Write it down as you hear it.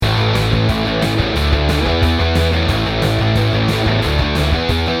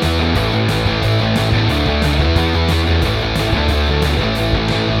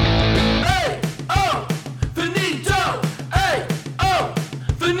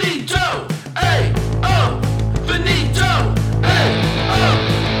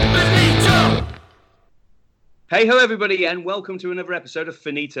Hey ho everybody, and welcome to another episode of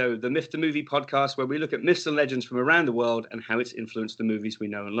Finito, the Myth to Movie podcast where we look at myths and legends from around the world and how it's influenced the movies we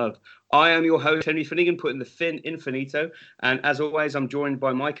know and love. I am your host, Henry Finnegan, putting the fin in Finito, and as always, I'm joined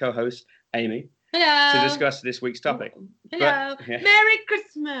by my co-host, Amy. Hello. To discuss this week's topic. Hello. But, yeah. Merry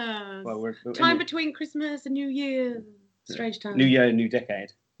Christmas. Well, we're time between Christmas and New Year. Strange time. New Year, new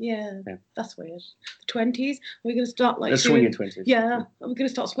decade. Yeah, that's weird. The 20s, we're going to start like... The swinging 20s. Yeah, we're going to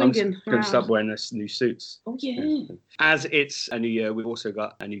start swinging I'm going to start wearing this new suits. Oh, yeah. As it's a new year, we've also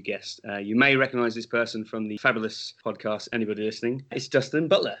got a new guest. You may recognise this person from the fabulous podcast, Anybody Listening? It's Dustin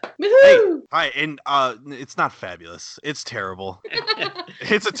Butler. Woohoo! Hey, hi, and it's not fabulous. It's terrible.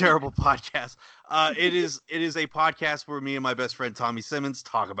 It's a terrible podcast. It is a podcast where me and my best friend Tommy Simmons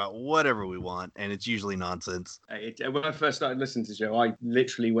talk about whatever we want, and it's usually nonsense. When I first started listening to the show, I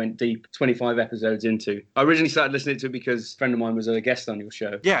literally went deep 25 episodes into. I originally started listening to it because a friend of mine was a guest on your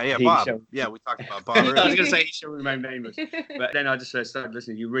show. Yeah, Bob. Yeah, we talked about Bob. I was going to say he should remain nameless, but then I just started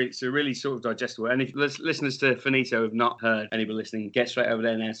listening. It's really sort of digestible. And if listeners to Finito have not heard Anybody Listening, get straight over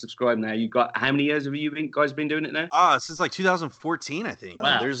there now, subscribe now. You've got how many years have you guys been doing it now? Since like 2014, I think.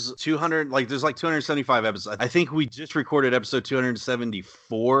 Wow. There's 275 episodes. I think we just recorded episode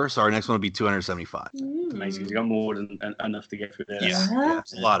 274, so our next one will be 275. Amazing. You got more than enough to get through there. Yeah,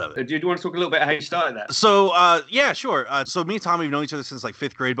 it's a lot of it. Do you want to talk a little bit about how you started that? So, yeah, sure. So me and Tommy have known each other since like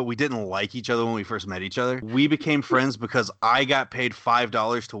 5th grade, but we didn't like each other when we first met each other. We became friends because I got paid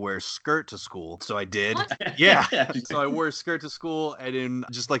 $5 to wear a skirt to school. So I did. What? Yeah. So I wore a skirt to school, and then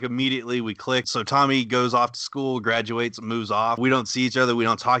just like immediately we clicked. So Tommy goes off to school, graduates, moves off. We don't see each other. We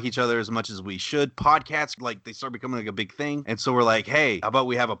don't talk to each other as much as we should. Podcasts, like, they start becoming like a big thing. And so we're like, hey, how about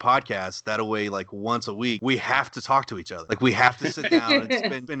we have a podcast? That way, like, once a week, we have to talk to each other. Like, we have to sit down and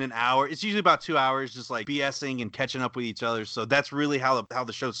spend an hour. It's usually about 2 hours just like BSing and catching up with each other. So that's really how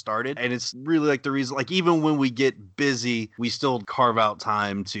the show started. And it's really like the reason, like, even when we get busy, we still carve out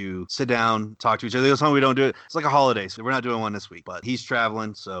time to sit down, talk to each other. The time we don't do it, it's like a holiday. So we're not doing one this week, but he's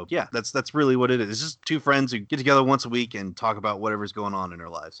traveling. So yeah, that's really what it is. It's just two friends who get together once a week and talk about whatever's going on in their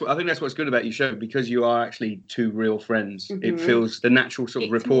lives. Well, I think that's what's good about your show, because you are actually two real friends. Mm-hmm. It feels the natural sort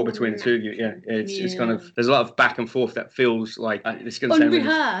of rapport between the two of you. Yeah, it's kind of, there's a lot of back and forth that feels like it's going to sound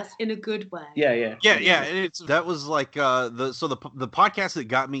unrehearsed in a good way. Yeah. And that was like the podcast that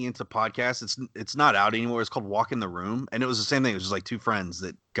got me into podcasts. It's not out anymore. It's called Walk in the Room, and it was the same thing. It was just like two friends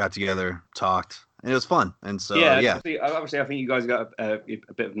that got together, talked. And it was was fun. And so, yeah. Obviously, I think you guys got a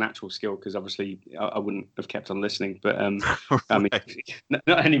bit of natural skill, because obviously I wouldn't have kept on listening. But right. I mean,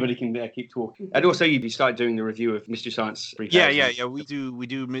 not anybody can keep talking. And also, you started doing the review of Mystery Science 3000. Yeah. We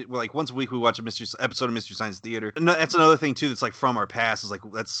do like once a week we watch a episode of Mystery Science Theater. And that's another thing too that's like from our past. Is like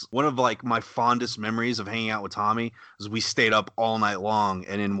that's one of like my fondest memories of hanging out with Tommy. Is we stayed up all night long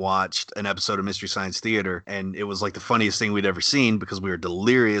and then watched an episode of Mystery Science Theater, and it was like the funniest thing we'd ever seen because we were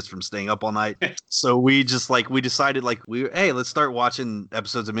delirious from staying up all night. So we decided let's start watching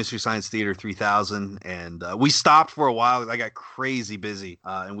episodes of Mystery Science Theater 3000, and we stopped for a while. I got crazy busy,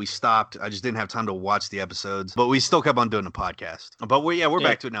 and we stopped. I just didn't have time to watch the episodes, but we still kept on doing the podcast. But we're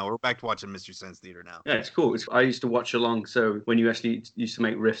back to it now. We're back to watching Mystery Science Theater now. Yeah, it's cool. I used to watch along. So when you actually used to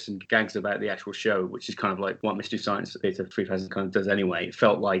make riffs and gags about the actual show, which is kind of like what Mystery Science Theater 3000 kind of does anyway, it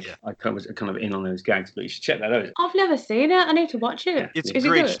felt like I was kind of in on those gags. But you should check that out. I've never seen it. I need to watch it. It's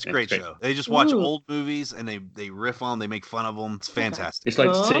great. It's a great show. They just watch old movies and they riff on them, they make fun of them. It's fantastic. It's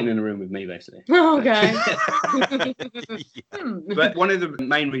like sitting in a room with me, basically. Okay. But one of the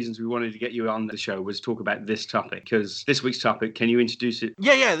main reasons we wanted to get you on the show was talk about this topic, because this week's topic, can you introduce it?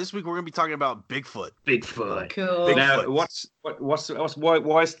 Yeah. This week we're going to be talking about Bigfoot. Cool. Now,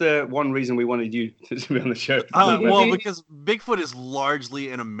 why is the one reason we wanted you to be on the show? Well, because Bigfoot is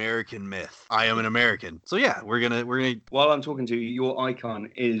largely an American myth. I am an American, so yeah, we're gonna. While I'm talking to you, your icon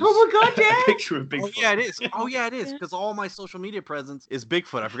is oh my god, yeah, a picture of Bigfoot. Oh yeah, it is. Because all my social media presence is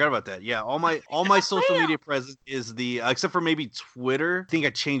Bigfoot. I forgot about that. Yeah, all my social media presence is the except for maybe Twitter. I think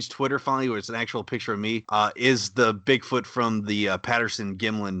I changed Twitter finally, where it's an actual picture of me. Is the Bigfoot from the Patterson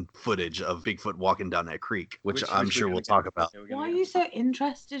Gimlin footage of Bigfoot walking down that creek, which I'm sure we'll talk about. Why are you so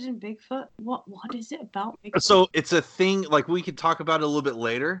interested in Bigfoot? What is it about Bigfoot? So it's a thing, like we could talk about it a little bit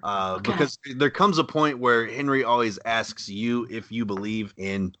later, because there comes a point where Henry always asks you if you believe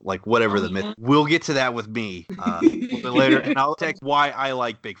in like whatever the myth. We'll get to that with me a little bit later, and I'll text why I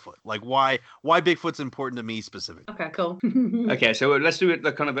like Bigfoot, like why Bigfoot's important to me specifically. Okay, cool. Okay, so let's do it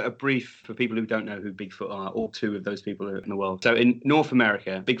kind of a brief for people who don't know who Bigfoot are, or two of those people in the world. So in North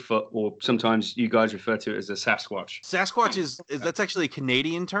America, Bigfoot, or sometimes you guys refer to it as a Sasquatch. Sasquatch is that's actually a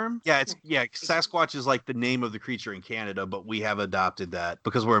Canadian term. Yeah, Sasquatch is like the name of the creature in Canada, but we have adopted that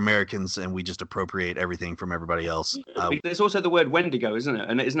because we're Americans and we just appropriate everything from everybody else. There's also the word Wendigo, isn't it?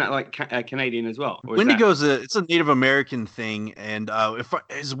 And isn't that like Canadian as well? Wendigo's it's a Native American thing, and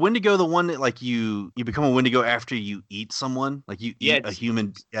is Wendigo the one that like you become a Wendigo after you eat someone, like you eat a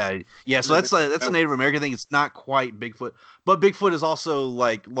human? Yeah. So that's a Native American thing. It's not quite Bigfoot, but Bigfoot is also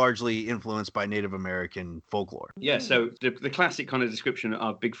like largely influenced by Native American folklore. Yeah. So the classic kind of description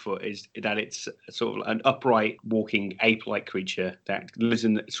of Bigfoot is that it's sort of an upright, walking ape-like creature that lives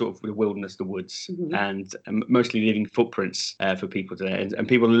in sort of the wilderness, the woods, and mostly leaving footprints for people today, and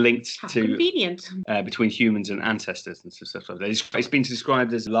people linked to convenient between humans and ancestors and stuff like that. It's been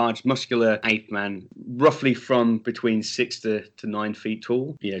described as a large, muscular ape man, roughly from between 6 to 9 feet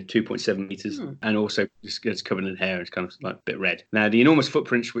tall, 2.7 meters, and also it's covered in hair. It's kind of like a bit red. Now, the enormous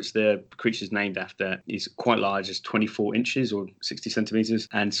footprint which the creature's named after is quite large, it's 24 inches or 60 centimeters,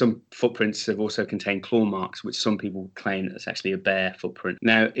 and some footprints have also contained claw marks, which some people claim that's actually a bear footprint.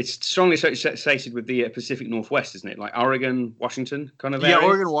 Now, it's strongly associated with the Pacific Northwest, isn't it? Like Oregon, Washington kind of area? Yeah,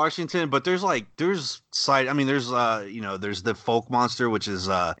 Oregon, Washington, but there's the folk monster, which is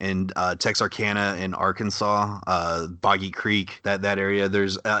in Texarkana in Arkansas, Boggy Creek, that area.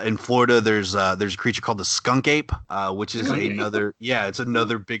 There's in Florida, there's a creature called the skunk ape, which is another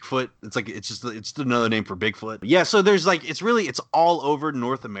Bigfoot. It's another name for Bigfoot. Yeah, so there's it's all over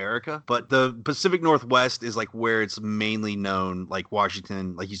North America, but the Pacific Northwest is like where it's mainly known, like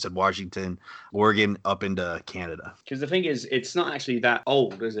Washington, like you said, Washington, Oregon, up into Canada. Because the thing is, it's not actually that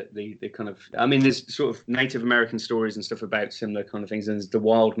old, is it? The kind of, I mean, there's sort of Native American stories and stuff about similar kind of things, and there's the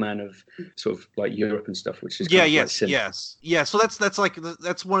wild man of sort of like Europe and stuff, which is yes. So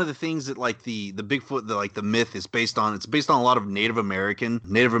that's one of the things that like the Bigfoot, the myth is based on. It's based on a lot of Native American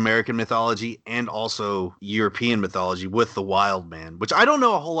mythology and also European mythology with the wild man, which I don't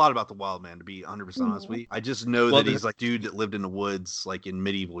know a whole lot about the wild man, to be 100% honest with you. I just know that he's like dude that lived in the woods like in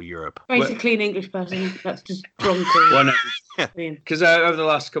medieval Europe. Basically an English person that's just drunk. Because over the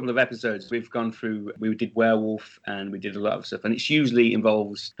last couple of episodes we did werewolf and we did a lot of stuff, and it usually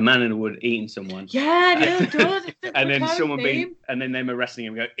involves a man in the wood eating someone. Yeah, no, it does. And then and then them arresting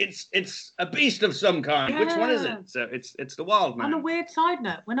him and go, it's a beast of some kind. Yeah. Which one is it? So it's the wild man. On a weird side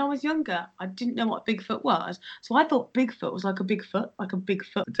note, when I was younger, I didn't know what Bigfoot was, so I thought Bigfoot was like a Bigfoot.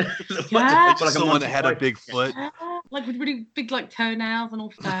 Yeah. Like someone that had a big foot. Yeah, like with really big like toenails and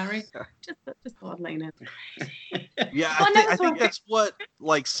all furry. just thought I'd let you know. Yeah, I think that's what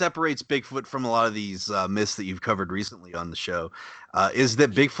like separates Bigfoot from a lot of these myths that you've covered recently on the show. Is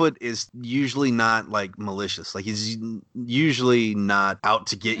that Bigfoot is usually not like malicious, like he's usually not out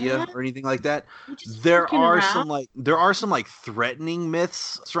to get you or anything like that. There are some like threatening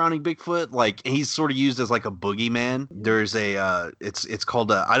myths surrounding Bigfoot, like he's sort of used as like a boogeyman. There's a it's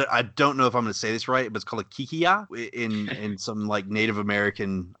called I don't know if I'm going to say this right, but it's called a Kikia in some like Native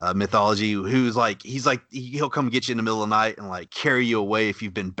American mythology, who's like he'll come get you in the middle of the night and like carry you away if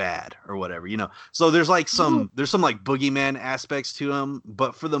you've been bad or whatever, so there's like some like boogeyman aspects to him,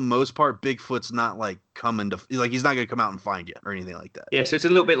 but for the most part Bigfoot's not like coming to like he's not going to come out and find you or anything like that. Yeah, so it's a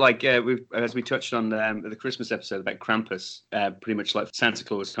little bit like as we touched on the Christmas episode about Krampus, pretty much like Santa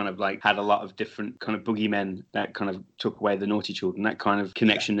Claus kind of like had a lot of different kind of boogeymen that kind of took away the naughty children, that kind of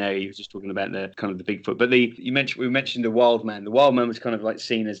connection there. You were just talking about the kind of the Bigfoot, but we mentioned the wild man. The wild man was kind of like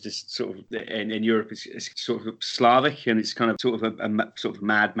seen as this sort of in Europe it's sort of Slavic, and it's kind of sort of a sort of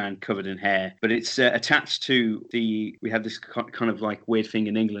madman covered in hair, but it's attached to we have this kind of like weird thing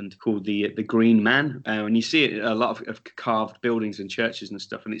in England called the Green Man, and you see it a lot of carved buildings and churches and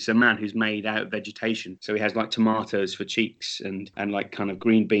stuff, and it's a man who's made out of vegetation, so he has like tomatoes for cheeks and like kind of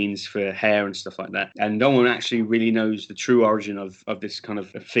green beans for hair and stuff like that, and no one actually really knows the true origin of this kind of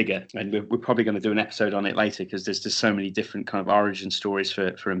figure, and we're probably going to do an episode on it later because there's just so many different kind of origin stories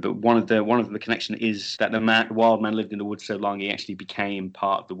for him. But one of the connection is that the wild man lived in the woods so long he actually became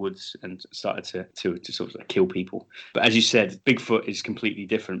part of the woods and started to sort of like kill people. But as you said, Bigfoot is completely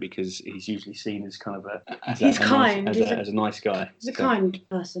different because he's usually seen as kind of as a nice guy. He's a kind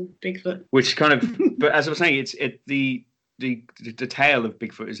person, Bigfoot. Which kind of, but as I was saying, the tale of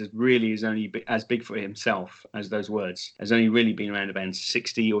Bigfoot is only as Bigfoot himself as those words has only really been around about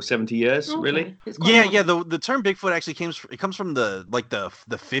 60 or 70 years, really. Yeah. The term Bigfoot actually comes from the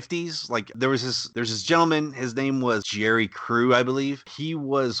 50s. Like there's this gentleman, his name was Jerry Crew, I believe. He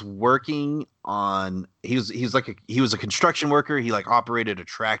was working on. He was a construction worker. He like operated a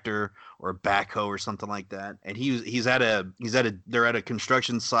tractor or a backhoe or something like that. And they're at a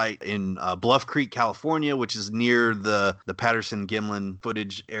construction site in Bluff Creek, California, which is near the Patterson Gimlin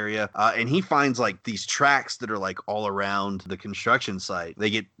footage area. And he finds like these tracks that are like all around the construction site. They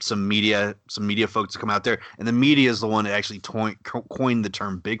get some media folks to come out there, and the media is the one that actually coined the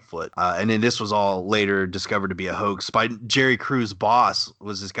term Bigfoot. And then this was all later discovered to be a hoax by Jerry Crew's boss,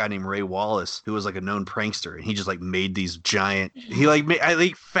 was this guy named Ray Wallace, who was like a known prankster, and he just like made these giant.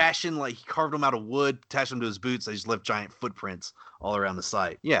 He fashioned like he carved them out of wood, attached them to his boots. They just left giant footprints all around the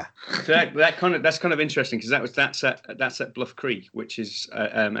site. Yeah, so that's kind of interesting because that's at Bluff Creek, which is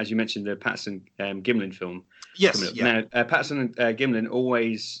as you mentioned, the Patterson Gimlin film. Yes. Yeah. Now Patterson and Gimlin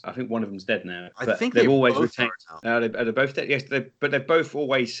always, I think one of them's dead now. I think they've always retained. Are they both dead? Yes, but they've both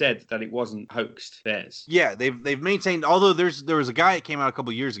always said that it wasn't hoaxed. Theirs. Yeah, they've maintained. Although there was a guy that came out a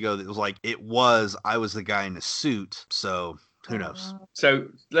couple years ago that was like, I was the guy in a suit. So who knows? So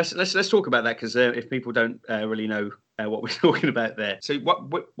let's talk about that because if people don't really know what we're talking about there. So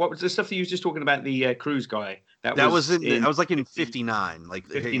what was the stuff that you was just talking about, the cruise guy? That was like in 59. Like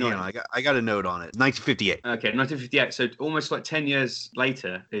 59. I got a note on it. 1958. Okay, 1958. So almost like 10 years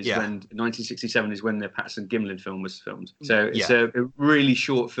later is when 1967 is when the Patterson Gimlin film was filmed. So it's a really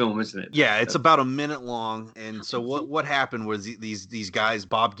short film, isn't it? Yeah, it's about a minute long. And so what happened was these guys,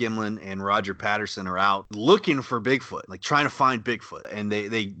 Bob Gimlin and Roger Patterson, are out looking for Bigfoot, like trying to find Bigfoot. And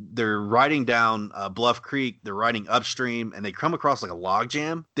they're riding down Bluff Creek. They're riding upstream, and they come across like a log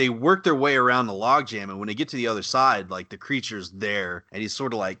jam. They work their way around the log jam, and when they get to the other side, like the creature's there, and he's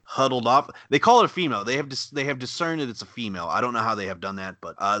sort of like huddled off. They call it a female. They have discerned that it's a female. I don't know how they have done that,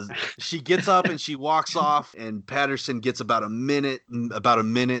 but she gets up and she walks off, and Patterson gets about a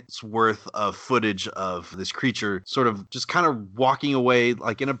minute's worth of footage of this creature sort of just kind of walking away,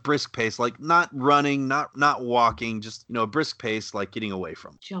 like in a brisk pace, like not running, not walking, just a brisk pace, like getting away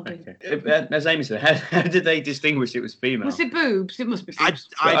from. Jogging. Okay. As Amy said, how did they distinguish it was female? Was it boobs? It must be boobs.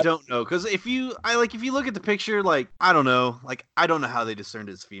 I don't know, because if you look at the picture, like I don't know how they discerned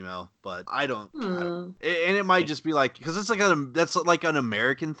it's female, but I don't. And it might just be like, because it's that's like an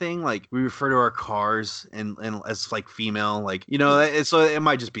American thing, like we refer to our cars and as like female, like so it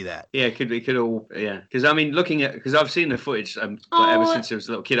might just be that. Yeah, it could all, yeah. Because I mean, because I've seen the footage ever since I was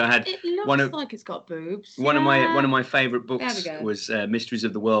a little kid. I had it looks like it's got boobs. One of my favorite books was Mysteries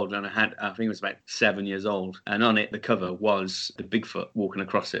of the World, and I think it was about 7 years old, and on it the cover was the Bigfoot walking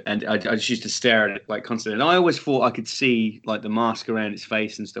across it, and I just used to stare at it like constantly. And I always thought I could see like the mask around its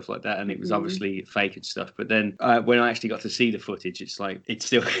face and stuff like that, and it was obviously fake and stuff. But then when I actually got to see the footage, it's like it's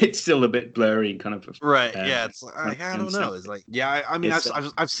still a bit blurry and kind of right. Yeah, it's like I don't know. It's like I mean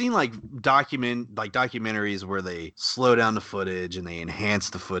I've seen like documentaries where they slow down the footage and they enhance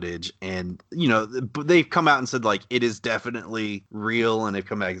the footage, and they've come out and said like it is definitely real, and they've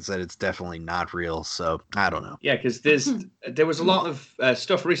come back and said it's definitely not real. So I don't know. Yeah, because there was a lot of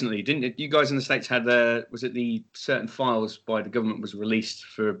stuff recently, didn't it? You guys in the States had was it the certain files by the government was released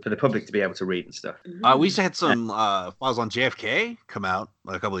for the public to be able to read and stuff? We just had some files on JFK come out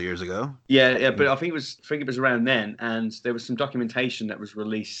a couple of years ago. Yeah, but I think it was around then, and there was some documentation that was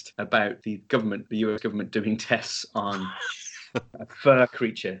released about the US government doing tests on a fur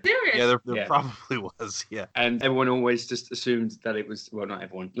creature. Serious? Yeah, there probably was. Yeah, and everyone always just assumed that it was, well, not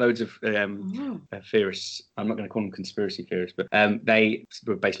everyone. Loads of theorists. I'm not going to call them conspiracy theorists, but they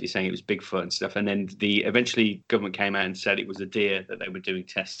were basically saying it was Bigfoot and stuff. And then eventually government came out and said it was a deer that they were doing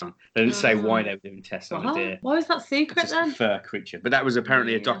tests on. They didn't say why they were doing tests on a deer. Why is that secret just then? A fur creature, but that was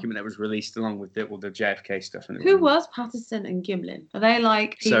apparently a document that was released along with all the JFK stuff. And who was Patterson and Gimlin? Are they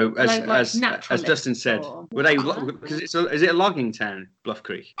like as Dustin said, were they? Because is it a logging town, Bluff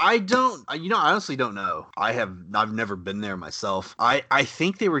Creek? I honestly don't know. I've never been there myself. I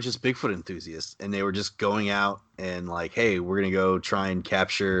think they were just Bigfoot enthusiasts, and they were just going out and like, hey, we're gonna go try and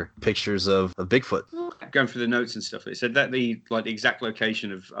capture pictures of Bigfoot. Going through the notes and stuff, it said that the exact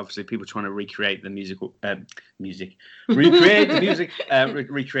location of obviously people trying to recreate the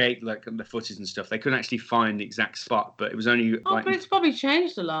recreate like the footage and stuff. They couldn't actually find the exact spot, but it was only but it's probably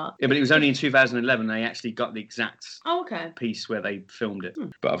changed a lot. Yeah, but it was only in 2011 they actually got the exact piece where they filmed it.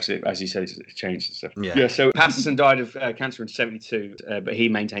 But obviously, as you said, it's changed and stuff. Yeah. So Patterson died of cancer in 72, but he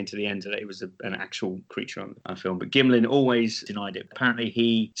maintained to the end that it was an actual creature on film. film, but Gimlin always denied it. Apparently,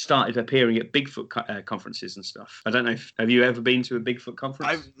 he started appearing at Bigfoot conferences and stuff. I don't know. Have you ever been to a Bigfoot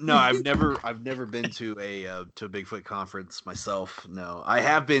conference? I've never been to a Bigfoot conference myself. No, I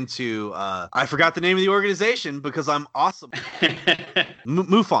have been to. I forgot the name of the organization because I'm awesome.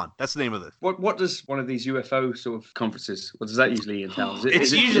 MUFON. That's the name of it. What does one of these UFO sort of conferences? What does that usually entail?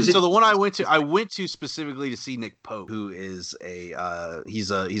 So the one I went to specifically to see Nick Pope, who is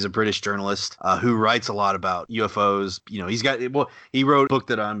he's a British journalist who writes a lot about UFOs. You know, he wrote a book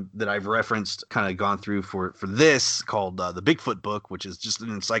that I've referenced, kind of gone through for this, called the Bigfoot book, which is just an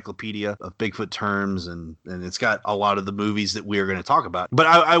encyclopedia of Bigfoot terms, and it's got a lot of the movies that we are going to talk about. But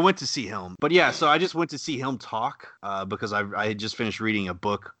I went to see him. But yeah, so I just went to see him talk because I had just finished reading a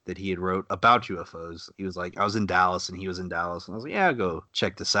book that he had wrote about UFOs. He was like, I was in Dallas and he was in Dallas, and I was like, yeah, I'll go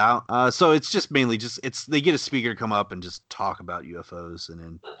check this out. So it's just mainly they get a speaker to come up and just talk about UFOs, and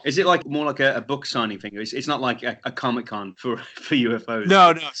then is it like more like a book signing thing? It's not like a Comic-Con for UFOs.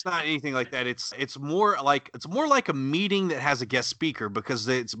 No, it's not anything like that. It's more like a meeting that has a guest speaker,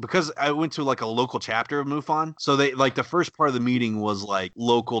 because I went to like a local chapter of MUFON. So they like the first part of the meeting was like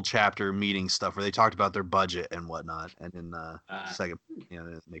local chapter meeting stuff where they talked about their budget and whatnot, and then second,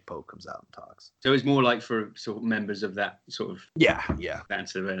 Nick Pope comes out and talks. So it's more like for sort of members of that sort of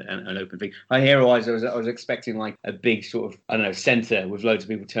that's an open thing. I was expecting like a big sort of, I don't know, center with loads of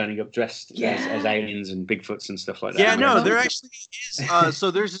people turning up dressed as aliens and Bigfoots and stuff like that. Yeah, no, there actually is.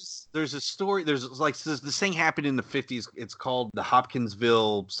 So there's a story. There's like this thing happened in the 50s. It's called the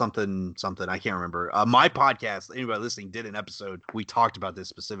Hopkinsville something. I can't remember. My podcast, anybody listening, did an episode. We talked about this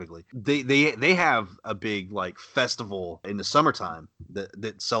specifically. They have a big like festival in the summertime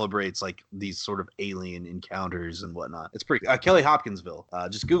that celebrates like these sort of alien encounters and whatnot. It's pretty Kelly Hopkinsville.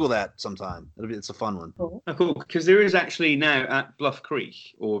 Just Google that sometime. It's a fun one. Oh, cool. Because there is actually now at Bluff Creek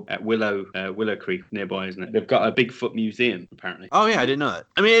or at Willow Creek nearby, isn't it? They've got a Bigfoot museum apparently. Oh yeah, I didn't know that.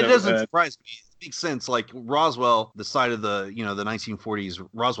 I mean, it doesn't surprise me. Makes sense. Like Roswell, the site of the 1940s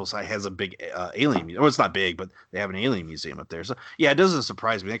Roswell site has a big alien museum. Well, it's not big, but they have an alien museum up there. So yeah, it doesn't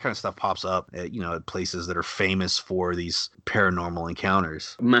surprise me. That kind of stuff pops up at places that are famous for these paranormal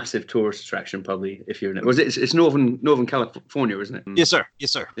encounters. Massive tourist attraction, probably. If you're it's Northern California, isn't it? Yes, sir.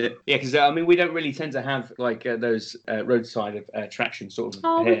 Yeah, because I mean, we don't really tend to have like those roadside attractions sort of.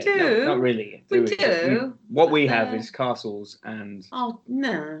 Oh, here. we do. No, not really. We do. What we have is castles and. Oh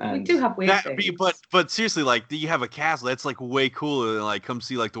no, we do have weird things. But seriously, like, you have a castle. That's like way cooler than like come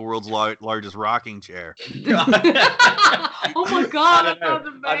see like the world's largest rocking chair. Oh my god, that sounds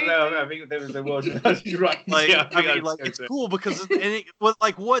amazing. I don't know. I think there was the world's largest rocking chair. It's cool because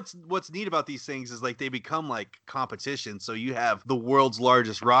what's neat about these things is like they become like competition. So you have the world's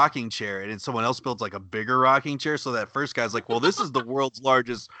largest rocking chair, and then someone else builds like a bigger rocking chair. So that first guy's like, well, this is the world's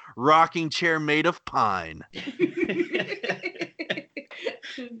largest rocking chair made of pine.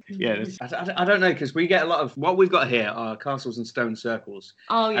 Yeah, I don't know, because we get a lot of what we've got here are castles and stone circles.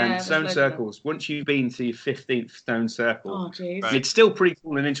 Oh yeah, and stone circles. Once you've been to your 15th stone circle, right. It's still pretty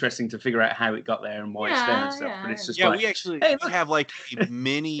cool and interesting to figure out how it got there and why it's there and stuff. But it's just we have like a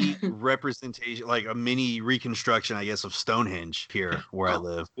mini representation, like a mini reconstruction, I guess, of Stonehenge here where I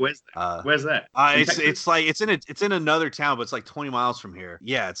live. Where's that? It's in another town, but it's like 20 miles from here.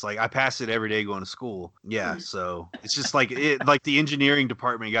 Yeah, it's like I pass it every day going to school. Yeah, so it's just like the engineering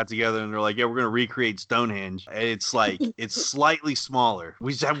department got together and they're like, yeah, we're gonna recreate Stonehenge. And it's like it's slightly smaller.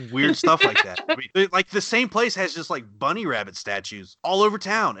 We just have weird stuff like that. I mean, like the same place has just like bunny rabbit statues all over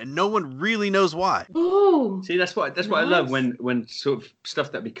town, and no one really knows why. Ooh. See, that's what I love when sort of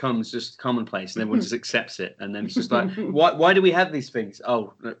stuff that becomes just commonplace and everyone just accepts it, and then it's just like, why do we have these things?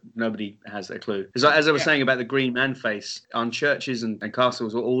 Oh, nobody has a clue. As I was saying about the Green Man face on churches and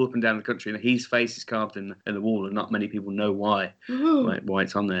castles all up and down the country, and his face is carved in the wall, and not many people know why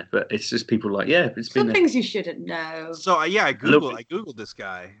it's on there. But it's just people like, yeah, it's been some things you shouldn't know. So I googled this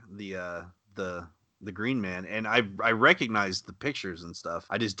guy, the Green Man, and I recognized the pictures and stuff.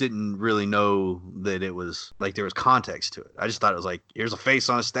 I just didn't really know that it was like there was context to it. I just thought it was like, here's a face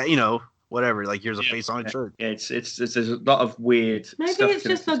on a whatever, like here's a face on a shirt. Yeah, it's there's a lot of weird maybe stuff. It's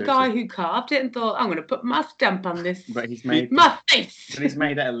just a guy who carved it and thought, I'm going to put my stamp on this. But he's made my face. And he's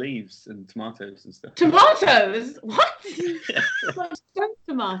made out of leaves and tomatoes and stuff. Tomatoes? What? Like stone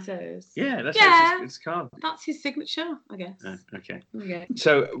tomatoes. Yeah, that's it's carved. That's his signature, I guess. Okay. Okay.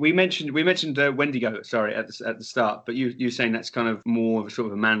 So we mentioned Wendigo, sorry, at the start, but you're saying that's kind of more of a sort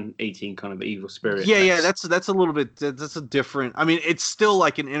of a man-eating kind of evil spirit. Yeah, that's a little bit, that's a different. I mean, it's still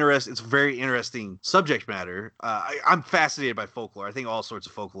like an interesting. It's very very interesting subject matter. I'm fascinated by folklore. I think all sorts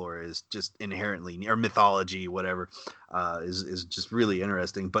of folklore is just inherently, or mythology, whatever, is just really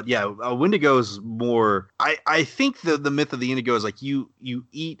interesting. But yeah, Wendigo is more. I think the myth of the Indigo is like you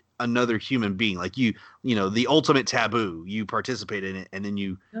eat another human being, like you know, the ultimate taboo. You participate in it, and then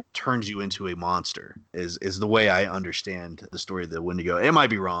you turns you into a monster. Is the way I understand the story of the Wendigo. It might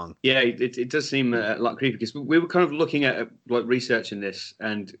be wrong. Yeah, it does seem a lot creepy, because we were kind of looking at like researching this,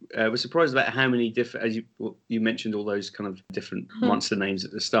 and we're surprised about how many different, as you mentioned, all those kind of different monster names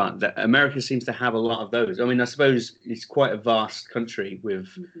at the start. That America seems to have a lot of those. I mean, I suppose it's quite a vast country with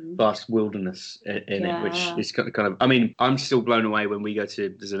vast wilderness in it, which is kind of. I mean, I'm still blown away when we go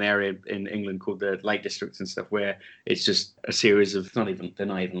to. There's an area in England called the Lake District and stuff, where it's just a series of they're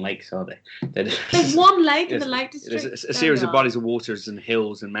not even lakes, are they? There's one lake in the Lake District. There's a series of bodies of waters and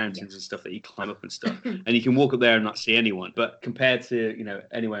hills and mountains and stuff that you climb up and stuff, and you can walk up there and not see anyone. But compared to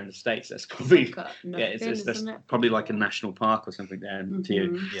anywhere in the States, that's probably that's probably like a national park or something there to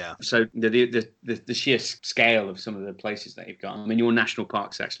you. Yeah. So the sheer scale of some of the places that you've got. I mean, your national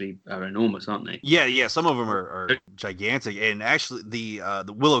parks actually are enormous, aren't they? Yeah. Some of them are gigantic, and actually the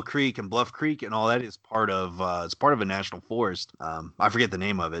Willow Creek and Bluff Creek and all that is part of a national forest. I forget the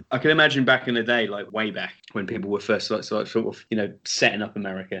name of it. I can imagine back in the day, like way back when people were first sort of setting up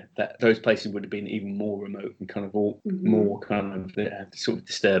America, that those places would have been even more remote and kind of more kind of sort of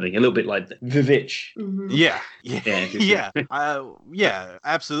disturbing, a little bit like the Vitch. Yeah,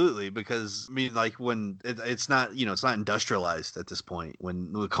 absolutely. Because I mean, like when it's not it's not industrialized at this point.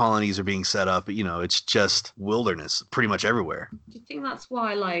 When the colonies are being set up, it's just wilderness pretty much everywhere. Do you think that's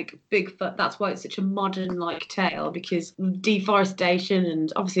why like Bigfoot? That's why it's such a modern like tale, because deforestation,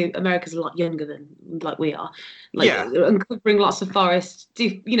 and obviously America's a lot younger than like we are. Uncovering lots of forests,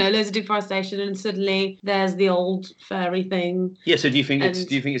 loads of deforestation, and suddenly there's the old fairy thing. Yeah. So do you think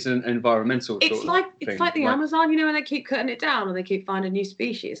it's an environmental? It's like the Amazon, when they keep cutting it down and they keep finding new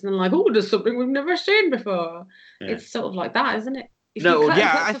species, and they're like, oh, there's something we've never seen before. Yeah. It's sort of like that, isn't it?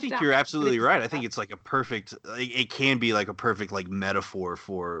 I think you're absolutely right. I think it's like a perfect. It can be like a perfect like metaphor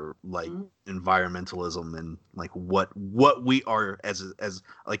for like environmentalism and like what we are as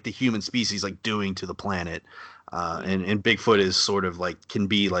like the human species like doing to the planet, and Bigfoot is sort of like can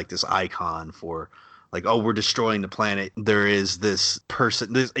be like this icon for. Like, oh, we're destroying the planet. There is this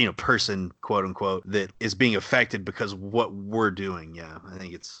person, quote unquote, that is being affected because of what we're doing. Yeah, I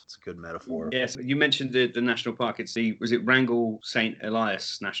think it's a good metaphor. Yes, you mentioned the national park. Was it Wrangell St.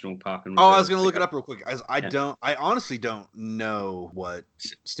 Elias National Park? And I was going to look it up real quick. I honestly don't know what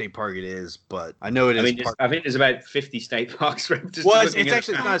state park it is, but I know it is. I think there's about 50 state parks. Well, it's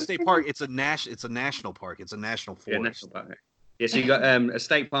actually not a state park. It's a national park. It's a national forest. Yeah, national park. Yeah, so you got a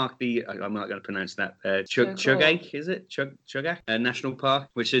state park. I'm not going to pronounce that. Chugach, is it? Chugach National Park,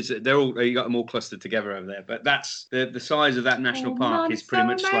 which is you got them all clustered together over there. But that's the size of that national park is pretty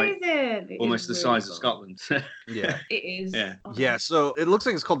much like almost the size of Scotland. Yeah, it is. Yeah. So it looks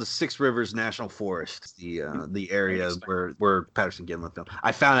like it's called the Six Rivers National Forest, the area where Patterson Gimlin filmed.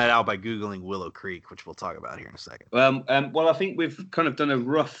 I found that out by googling Willow Creek, which we'll talk about here in a second. Well, I think we've kind of done a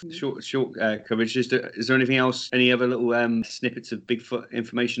rough short coverage. Is there anything else? Any other little snippets of Bigfoot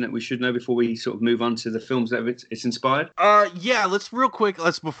information that we should know before we sort of move on to the films that it's inspired? Let's real quick.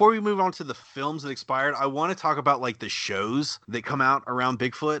 Before we move on to the films that expired, I want to talk about like the shows that come out around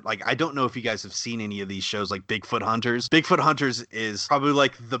Bigfoot. Like, I don't know if you guys have seen any of these shows, like Bigfoot Hunters. Bigfoot Hunters is probably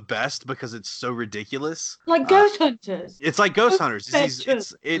like the best because it's so ridiculous. Like Ghost Hunters. It's like Ghost Hunters. So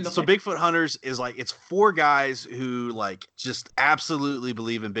Bigfoot Hunters is like, it's four guys who like just absolutely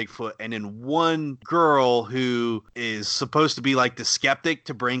believe in Bigfoot, and then one girl who is supposed to be like the skeptic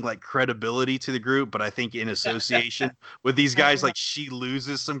to bring like credibility to the group, but I think in association with these guys, like she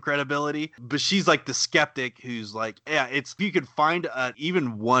loses some credibility. But she's like the skeptic who's like, if you could find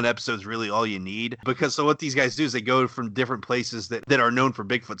even one episode's really all you need, because so what these guys do is they go from different places that are known for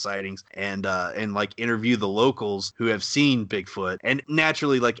Bigfoot sightings and like interview the locals who have seen Bigfoot, and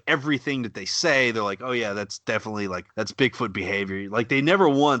naturally like everything that they say, they're like, oh yeah, that's definitely like that's Bigfoot behavior. Like they never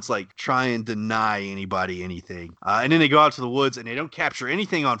once like try and deny anybody anything, and then they go out to the woods and they don't capture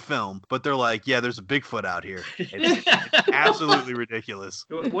anything on film, but they're like, yeah, there's a Bigfoot out here. It's absolutely ridiculous.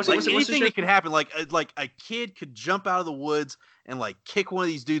 Anything that could happen, like a kid could jump out of the woods and like kick one of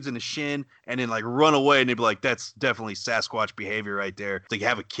these dudes in the shin and then like run away, and they'd be like, that's definitely Sasquatch behavior right there. It's like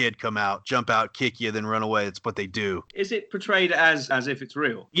have a kid come out, jump out, kick you, then run away. It's what they do. Is it portrayed as if it's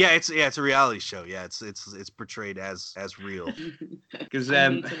real? Yeah, it's a reality show. Yeah, it's portrayed as real. Because I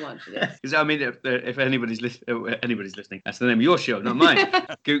need to watch this. because I mean, if anybody's listening, that's the name of your show, not mine.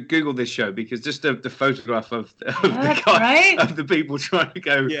 Google this show, because just the photograph of the guy, right. of the people trying to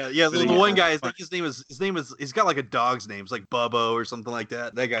go. Yeah. The one guy, I think his name is he's got like a dog's name. It's like Bubbo or something like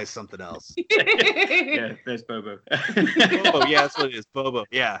that. That guy's something else. Yeah, there's Bobo. Bobo, yeah, that's what it is. Bobo.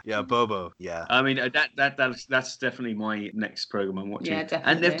 Yeah, Bobo. Yeah. I mean, that's definitely my next program I'm watching. Yeah,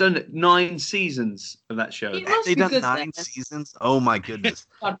 definitely. And they've done 9 seasons of that show. It must They've be done good 9 then. seasons. Oh my goodness.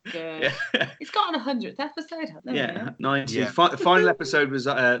 God, good. It's got an 100th episode. Yeah, 9 seasons. Yeah. The final episode was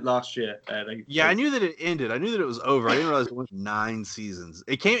last year. I knew that it ended. I knew that it was over. I didn't realize it went 9 seasons.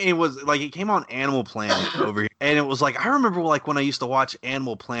 It came on Animal Planet over here, and it was like I remember like when I used to watch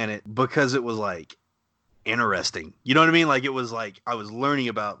Animal Planet because it was like interesting. You know what I mean? Like it was like I was learning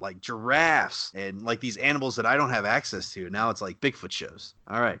about like giraffes and like these animals that I don't have access to. Now it's like Bigfoot shows.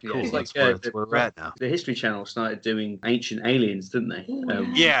 All right, Yeah, cool. it's That's like, where we're at now. The History Channel started doing Ancient Aliens, didn't they?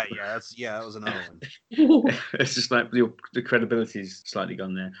 Yeah, that was another one. It's just like the credibility's slightly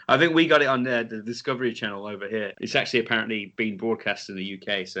gone there. I think we got it on the Discovery Channel over here. It's actually apparently been broadcast in the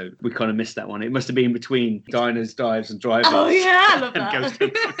UK, so we kind of missed that one. It must have been between Diners, Dives, and Drive-Ins. Oh yeah, I love And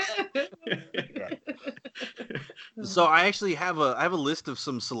that. So I actually have a list of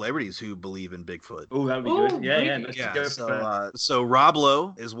some celebrities who believe in Bigfoot. Oh, that would be Oh, good. Yeah, really? let's Yeah, go for that. so Rob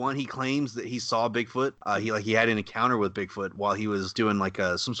Lowe is one. He claims that he saw Bigfoot. He had an encounter with Bigfoot while he was doing like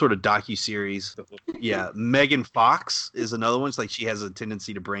some sort of docu-series. Yeah, Megan Fox is another one. It's like she has a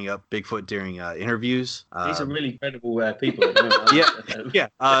tendency to bring up Bigfoot during interviews. These are really credible people. At the moment.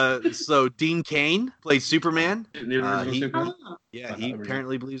 Yeah. So Dean Cain plays Superman. The original Superman. Yeah, Oh, he really?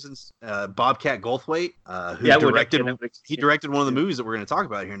 apparently believes in Bobcat Goldthwait, who Yeah, well, directed. Netflix. He directed one of the movies that we're going to talk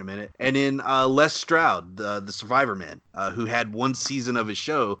about here in a minute. And then Les Stroud, the Survivor Man, who had one season of his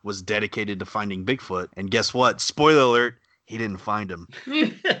show was dedicated to finding Bigfoot. And guess what? Spoiler alert. He didn't find him.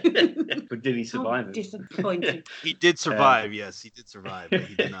 But did he survive it? Disappointing. He did survive. Yes, he did survive, but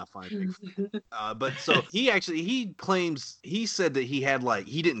he did not find Bigfoot. But so he claims, he said that he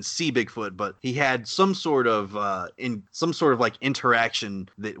didn't see Bigfoot, but he had some sort of like interaction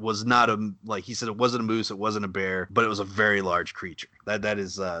that was not he said it wasn't a moose, it wasn't a bear, but it was a very large creature.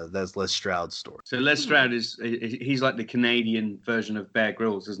 That's Les Stroud's story. So Les Stroud he's like the Canadian version of Bear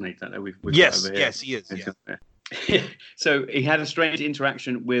Grylls, isn't he? That we've Yes, got over here. yes, he is. Yeah. So he had a strange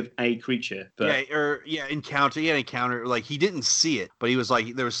interaction with a creature. But... He had an encounter. Like he didn't see it, but he was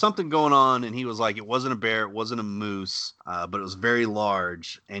like, there was something going on, and he was like, it wasn't a bear, it wasn't a moose, but it was very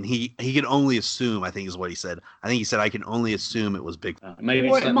large, and he could only assume. I think is what he said. I think he said I can only assume it was big. Maybe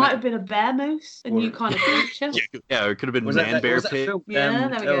Or it might have been a bear moose, a new kind of creature. Yeah, or it could have been was man, bear, pig. Film? Yeah,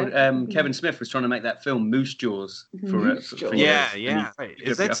 there we go. Kevin Smith was trying to make that film Moose Jaws for Moose Jaws. Yeah, years. right.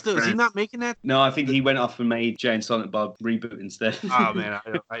 Is that still? Is he not making that? No, I think he went off and made Jay and Silent Bob reboot instead. Oh man,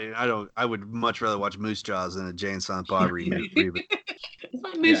 I don't. I would much rather watch Moose Jaws than a Jay and Silent Bob reboot. It's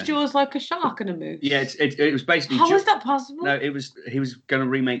like Moose Jaws, like a shark and a moose. Yeah, it was basically. How is that possible? No, he was going to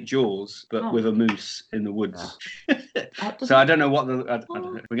remake Jaws, but with a moose in the woods. So I don't know what I don't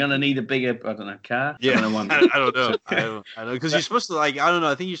know. We're going to need a bigger, car. Yeah, I don't know. I don't know. I don't because you're supposed to I don't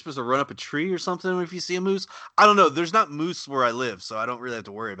know. I think you're supposed to run up a tree or something if you see a moose. I don't know. There's not moose where I live, so I don't really have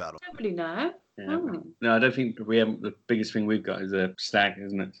to worry about them. I don't really know. Yeah. No, I don't think we have. The biggest thing we've got is a stag,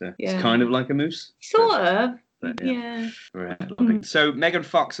 isn't it? So Yeah. It's kind of like a moose. Sort of. But, Yeah. Right. So Megan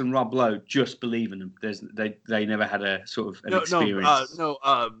Fox and Rob Lowe just believe in them. They never had a sort of an experience.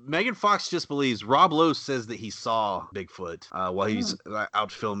 Megan Fox just believes. Rob Lowe says that he saw Bigfoot while he's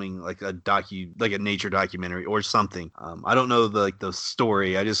out filming like a nature documentary or something. I don't know the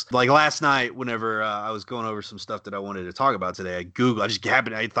story. I just last night whenever I was going over some stuff that I wanted to talk about today, I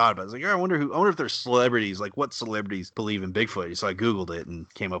thought about it. I was like, I wonder if there's celebrities, like what celebrities believe in Bigfoot. So I Googled it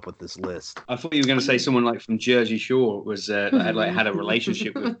and came up with this list. I thought you were going to say someone like from Jersey Shore was had a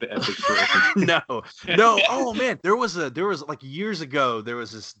relationship with Bigfoot. No. Oh man, there was like years ago. There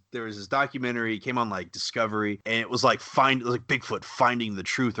was this documentary. It came on like Discovery, and it was like Bigfoot finding the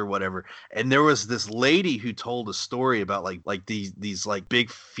truth or whatever. And there was this lady who told a story about like these like big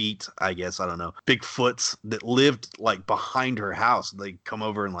feet, I guess, I don't know, Bigfoots that lived like behind her house. They come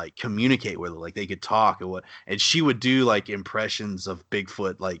over and like communicate with her, like they could talk or what. And she would do like impressions of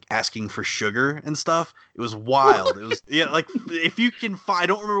Bigfoot, like asking for sugar and stuff. It was wild. It was like if you can find, I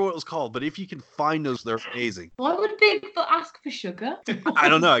don't remember what it was called, but if you can find those, they're amazing. Why would Bigfoot ask for sugar? I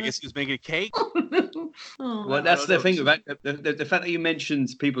don't know. I guess he was making a cake. Well, that's the thing about the fact that you mentioned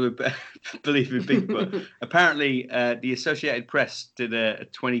people who believe in Bigfoot. Apparently, the Associated Press did a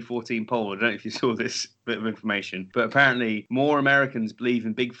 2014 poll. I don't know if you saw this bit of information, but apparently more Americans believe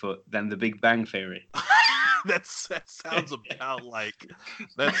in Bigfoot than the Big Bang Theory. That sounds about like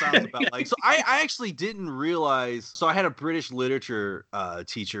so I actually didn't realize. So I had a British literature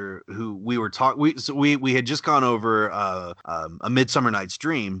teacher who we were talking. We had just gone over A Midsummer Night's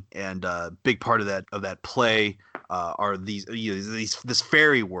Dream, and a big part of that play are this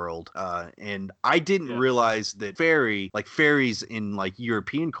fairy world, and I didn't realize that fairies in like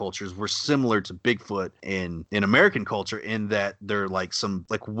European cultures were similar to Bigfoot in American culture, in that they're like some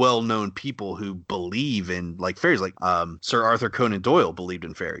like well-known people who believe in like fairies, like Sir Arthur Conan Doyle believed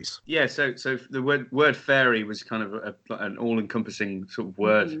in fairies. Yeah, so the word fairy was kind of an all-encompassing sort of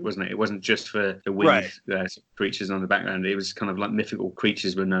word, wasn't it? It wasn't just for the winged creatures on the background. It was kind of like mythical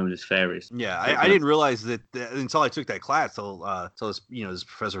creatures were known as fairies. Yeah, I didn't realize that until I took that class. Till this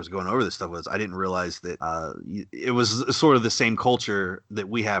professor was going over this stuff. I didn't realize that it was sort of the same culture that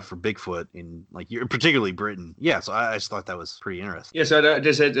we have for Bigfoot in like particularly Britain. Yeah, so I just thought that was pretty interesting. Yeah, so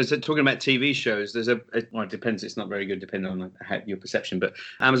there's talking about TV shows. There's well, it depends. It's not very good depending on your perception. But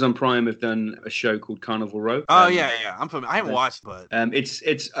Amazon Prime have done a show called Carnival Row. Oh yeah, I'm familiar. I haven't watched, but it's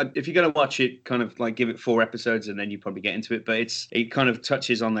if you're gonna watch it, kind of like give it 4 episodes and then you probably get into it. But it kind of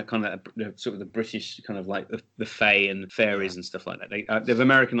touches on that kind of sort of the British kind of like the Fae and fairies and stuff like that. They've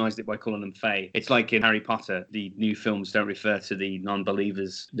Americanized it by calling them Fae. It's like in Harry Potter, the new films don't refer to the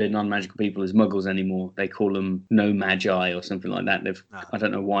non-believers, the non-magical people as muggles anymore. They call them no magi or something like that. I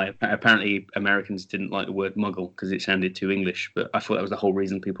don't know why. Apparently Americans didn't like the word muggle because it sounded too English, but I thought that was the whole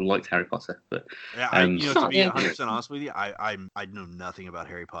reason people liked Harry Potter. But yeah, to be 100% honest with you, I know nothing about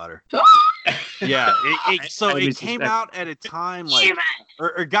Harry Potter. Yeah, it came out at a time like,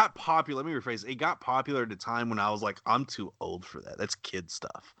 or got popular. Let me rephrase. It got popular at a time when I was like, I'm too old for that. That's kid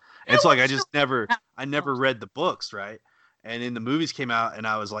stuff. And so like I never read the books, right? And then the movies came out, and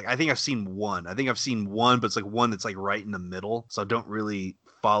I was like, I think I've seen one, but it's like one that's like right in the middle. So I don't really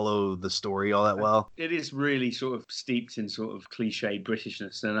follow the story all that well. It is really sort of steeped in sort of cliche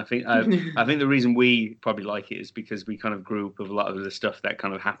Britishness, and I think the reason we probably like it is because we kind of grew up with a lot of the stuff that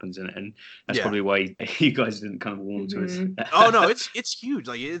kind of happens in it, and that's probably why you guys didn't kind of warm to us. Oh no, it's huge.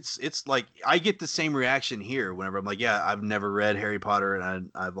 Like it's like I get the same reaction here whenever I'm like, yeah, I've never read Harry Potter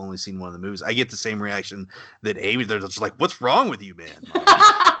and I've only seen one of the movies. I get the same reaction that Amy. They're just like, what's wrong with you, man?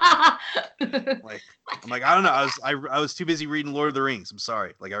 Like I'm like, I don't know. I was too busy reading Lord of the Rings. I'm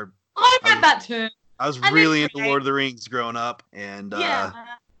sorry. Like I read that too. I was really into Lord of the Rings growing up, and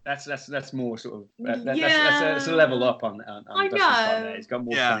that's more sort of that's a level up on I know. It's got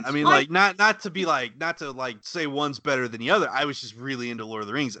more. Yeah, I mean, like not to say one's better than the other. I was just really into Lord of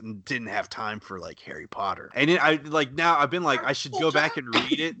the Rings and didn't have time for like Harry Potter. And now I've been like I should go back and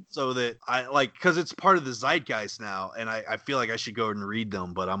read it so that I like, because it's part of the zeitgeist now, and I feel like I should go and read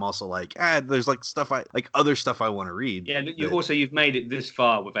them. But I'm also like, there's like other stuff I want to read. Yeah, you've made it this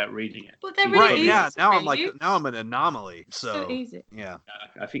far without reading it. But they're really easy. Yeah, now I'm an anomaly. So easy. Yeah.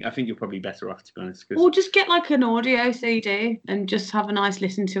 I think you're probably better off, to be honest. Or just get like an audio CD and just have a nice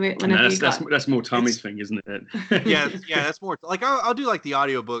listen to it whenever that's more Tommy's thing, isn't it? yeah, that's more like I'll do like the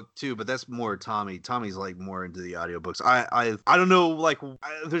audiobook too, but that's more Tommy. Tommy's like more into the audiobooks. I don't know, like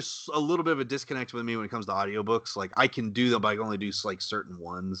there's a little bit of a disconnect with me when it comes to audiobooks. Like I can do them, but I can only do like certain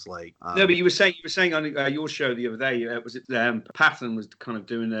ones. Like no, but you were saying on your show the other day, was it Patton was kind of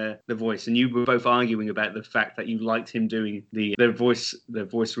doing the voice, and you were both arguing about the fact that you liked him doing the voice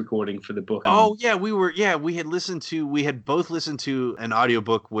recording for the book. Oh yeah, we had both listened to an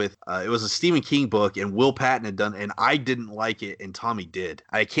audiobook with it was a Stephen King book, and Will Patton had done, and I didn't like it and Tommy did.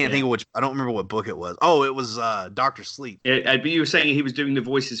 I can't think of which. I don't remember what book it was. Oh, it was Dr. Sleep. Yeah, but you were saying he was doing the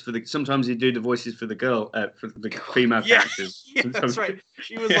voices for sometimes he'd do the voices for the girl, for the female characters. Yeah, that's right.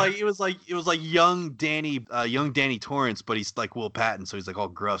 It was like young Danny Torrance, but he's like Will Patton, so he's like all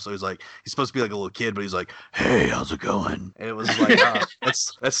gruff. So he's supposed to be like a little kid, but he's like, hey, how's it going? And it was like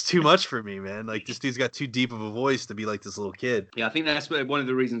that's too much for me, man. Like this dude's got too deep of a voice to be like this little kid. Yeah, I think that's one of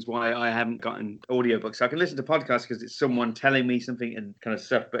the reasons why I haven't gotten audiobooks. I can listen to podcasts because it's someone telling me something and kind of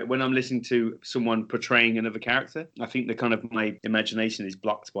stuff. But when I'm listening to someone portraying another character, I think the kind of my imagination is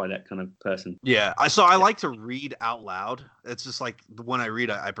blocked by that kind of person. Yeah, I like to read out loud. It's just like when I read,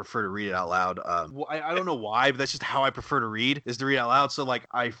 I prefer to read it out loud. I don't know why, but that's just how I prefer to read, is to read out loud. So like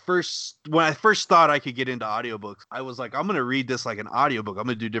when I first thought I could get into audiobooks, I was like, I'm gonna read this like an audiobook. I'm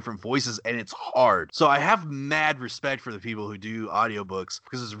going to do different voices, and it's hard. So I have mad respect for the people who do audiobooks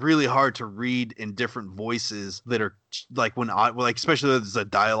because it's really hard to read in different voices that are like especially if it's a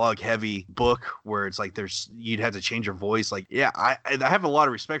dialogue heavy book where it's like you'd have to change your voice. Like, yeah, I have a lot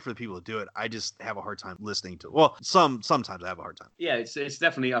of respect for the people who do it. I just have a hard time listening to it. Well, sometimes I have a hard time. Yeah, it's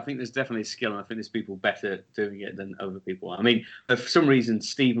definitely, I think there's definitely a skill, and I think there's people better doing it than other people. I mean, for some reason,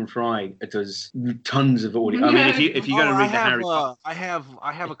 Stephen Fry does tons of audio. I mean, if you're going to read the Harry Potter, I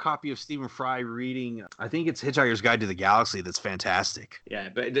have a copy of Stephen Fry reading. I think it's Hitchhiker's Guide to the Galaxy. That's fantastic. Yeah,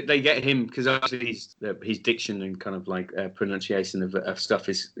 but they get him because obviously his diction and kind of like pronunciation of stuff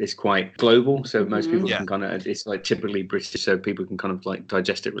is quite global. So most people can kind of, it's like typically British, so people can kind of like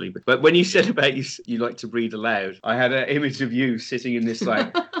digest it really. But when you said about you like to read aloud, I had an image of you sitting in this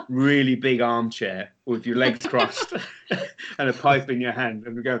like really big armchair with your legs crossed and a pipe in your hand,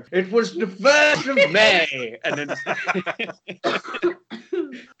 and we go, "It was the 1st of May," and then.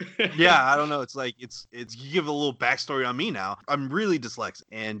 Yeah, I don't know. It's like it's you give a little backstory on me now. I'm really dyslexic,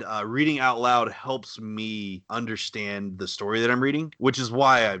 and reading out loud helps me understand the story that I'm reading, which is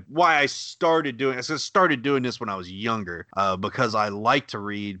why I started doing. I started doing this when I was younger, because I like to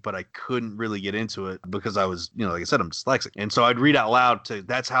read, but I couldn't really get into it because I was, like I said, I'm dyslexic, and so I'd read out loud.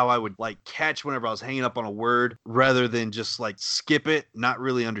 That's how I would like catch whenever I was hanging up on a word, rather than just like skip it, not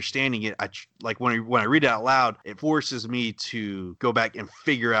really understanding it. When I read it out loud, it forces me to go back and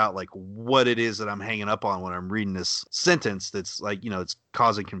figure out like what it is that I'm hanging up on when I'm reading this sentence that's like, it's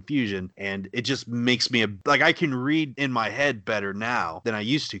causing confusion, and it just makes me I can read in my head better now than I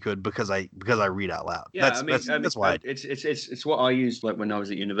used to could because I read out loud. Yeah, that's why it's what I used like when I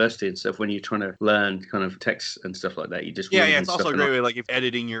was at university and stuff. When you're trying to learn kind of text and stuff like that, you just it's also a great way, like if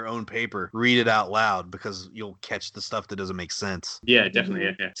editing your own paper, read it out loud because you'll catch the stuff that doesn't make sense. Yeah,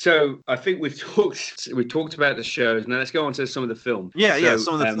 definitely. Yeah. So I think we've talked about the shows. Now let's go on to some of the film.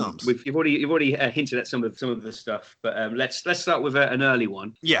 Some of the films. You've already hinted at some of the stuff, but let's start with an early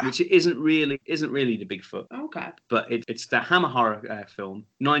one. Yeah, which isn't really the Bigfoot. Okay. But it's the Hammer horror film,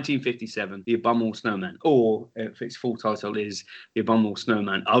 1957, The Abominable Snowman, or if its full title is The Abominable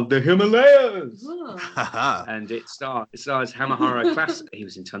Snowman of the Himalayas. Oh. And it stars Hammer horror class. He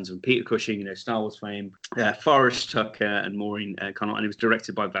was in tons of them. Peter Cushing, Star Wars fame, Forrest Tucker, and Maureen Connell, and it was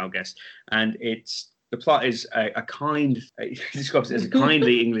directed by Val Guest. And the plot is a kind, he describes it as a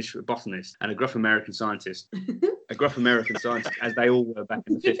kindly English botanist and a gruff American scientist, as they all were back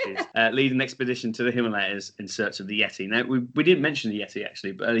in the 50s, lead an expedition to the Himalayas in search of the Yeti. Now, we didn't mention the Yeti,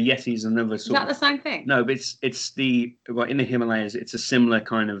 actually, but the Yeti is another sort of... Is that the same thing? No, but in the Himalayas, it's a similar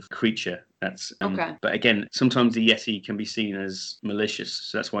kind of creature. That's okay. But again, sometimes the Yeti can be seen as malicious,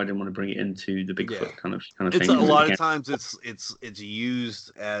 so that's why I didn't want to bring it into the Bigfoot kind of thing. It's a lot of times it's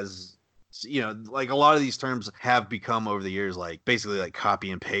used as... like a lot of these terms have become over the years like basically like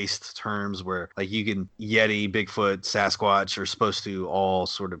copy and paste terms where like you can Yeti, Bigfoot, Sasquatch are supposed to all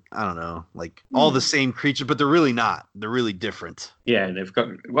sort of, I don't know, like all the same creature, but they're really not. They're really different. Yeah, they've got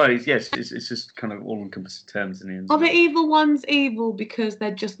it's just kind of all encompassing terms in the end. Are the evil ones evil because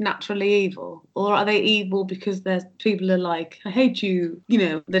they're just naturally evil, or are they evil because there's people are like, I hate you,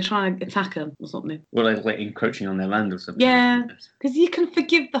 they're trying to attack them or something? Well, they're like encroaching on their land or something. Yeah, because you can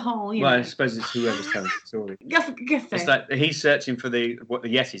forgive the whole. I suppose it's whoever's telling the story. Guess it's like he's searching for the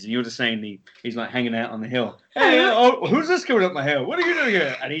Yetis, and you're just saying he's like hanging out on the hill. Hey, who's this coming up my hill? What are you doing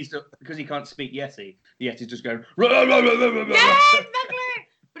here? And he's because he can't speak Yeti. The Yeti's just going. Yeah, exactly.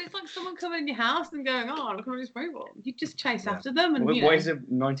 But it's like someone coming in your house and going, "Oh, look at all these people." You just chase after them, and why is a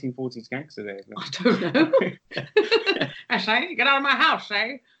 1940s gangster there? I don't know. I say, get out of my house,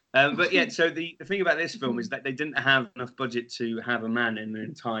 eh? But yeah, so the thing about this film is that they didn't have enough budget to have a man in an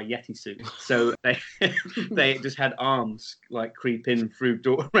entire Yeti suit, so they just had arms like creep in through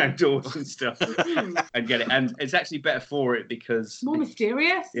around doors and stuff and get it. And it's actually better for it because more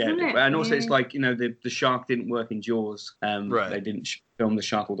mysterious, isn't it? And also it's like the shark didn't work in Jaws. Right. They didn't film the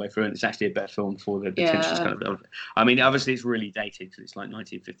shark all the way through, and it's actually a better film for the tensions kind of. I mean, obviously it's really dated because it's like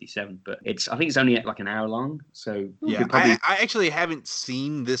 1957, but I think it's only like an hour long. So yeah, I actually haven't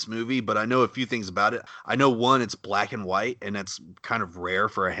seen this movie, but I know a few things about it. I know one, it's black and white, and that's kind of rare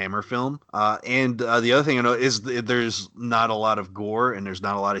for a Hammer film. And the other thing I know is there's not a lot of gore and there's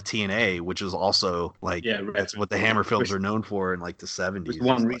not a lot of TNA, which is also like that's what the Hammer films are known for in like the 70s. There's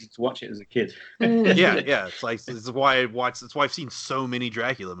one reason to watch it as a kid. yeah. It's like it's why I've seen so many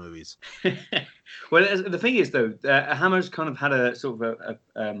Dracula movies. Well, the thing is, though, Hammer's kind of had a sort of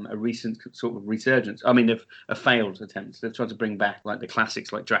a recent sort of resurgence. I mean, a failed attempt. They've tried to bring back like the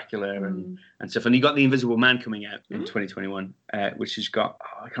classics like Dracula and stuff. And you got The Invisible Man coming out in 2021, which has got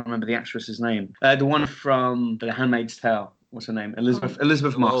I can't remember the actress's name. The one from The Handmaid's Tale. what's her name?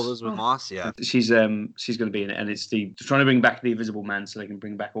 Elizabeth Moss. Oh, Elizabeth Moss, yeah. She's going to be in it, and it's trying to bring back the Invisible Man so they can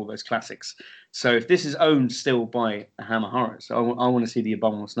bring back all those classics. So if this is owned still by Hammer Horrors, I want to see the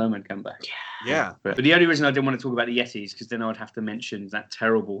Abominable Snowman come back. Yeah. But the only reason I didn't want to talk about the Yetis because then I would have to mention that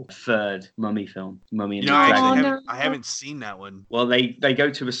terrible third Mummy film, Mummy and the Dragon. I haven't seen that one. Well, they go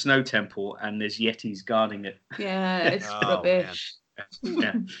to a snow temple and there's Yetis guarding it. Yeah, it's rubbish.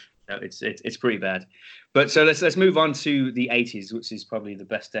 Yeah. No, it's pretty bad. But so let's move on to the 80s, which is probably the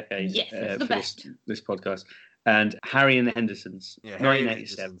best decade the best. This podcast. And Harry and the Hendersons,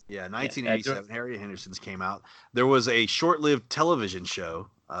 1987. 1987. Harry and Hendersons came out. There was a short-lived television show.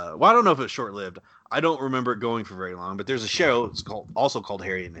 Well, I don't know if it's short-lived. I don't remember it going for very long, but there's a show. It's also called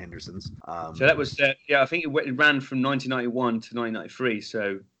Harry and the Hendersons. So that was I think it ran from 1991 to 1993.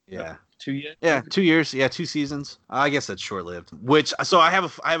 So yeah. 2 years? Yeah, 2 years. Yeah, 2 seasons. I guess that's short-lived. So I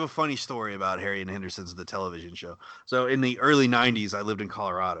have a funny story about Harry and the Hendersons, the television show. So in the early 90s, I lived in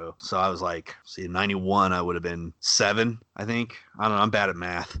Colorado. So I was like, in 91, I would have been 7, I think. I don't know. I'm bad at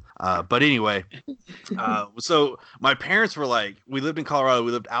math. But anyway, so my parents were like, we lived in Colorado.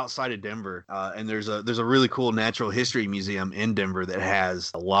 We lived outside of Denver. And there's a really cool natural history museum in Denver that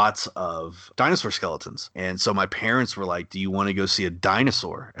has lots of dinosaur skeletons. And so my parents were like, do you want to go see a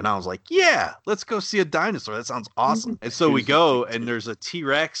dinosaur? And I was like, yeah, let's go see a dinosaur. That sounds awesome. And so we go, and there's a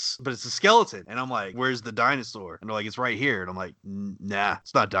T-Rex, but it's a skeleton. And I'm like, where's the dinosaur? And they're like, it's right here. And I'm like, nah,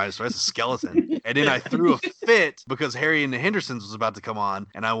 it's not a dinosaur. It's a skeleton. And then I threw a fit because Harry and the Hendersons was about to come on,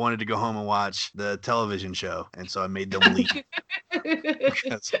 and I wanted to go home and watch the television show. And so I made them leave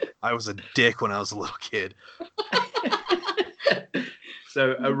because I was a dick when I was a little kid.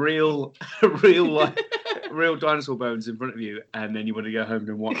 So a real dinosaur bones in front of you, and then you want to go home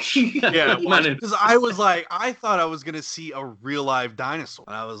and watch. Yeah, because I was like, I thought I was gonna see a real live dinosaur,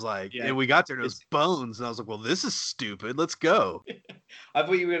 and I was like, and we got there and it was bones, and I was like, well, this is stupid. Let's go. I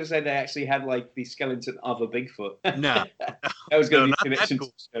thought you were gonna say they actually had like the skeleton of a Bigfoot. No, that was gonna be the connection.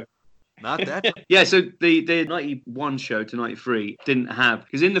 Cool. Not that. Yeah, so the 91 show to 93 didn't have,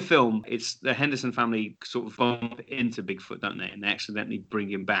 because in the film, it's the Henderson family sort of bump into Bigfoot, don't they? And they accidentally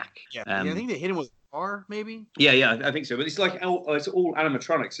bring him back. Yeah, I think they hit him with a car, maybe? Yeah, I think so. But it's like, it's all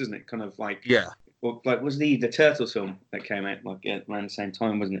animatronics, isn't it? Kind of like... Yeah. Well, like, was the Turtles film that came out like around the same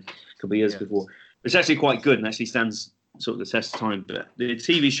time, wasn't it? A couple of years before. It's actually quite good and actually stands sort of the test of time. But the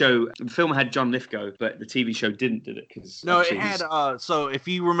TV show, the film had John Lithgow, but the TV show did it because it had so if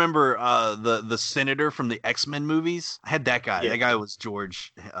you remember the senator from the X-Men movies, I had that guy. That guy was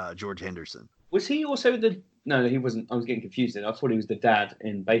George Henderson. Was he also no, he wasn't. I was getting confused then. I thought he was the dad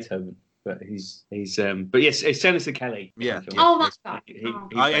in Beethoven. But he's but yes, it's Senator Kelly. Yeah. Oh, that's that.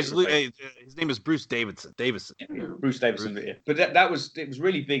 His name is Bruce Davison. Yeah, Bruce Davison. Yeah. But it was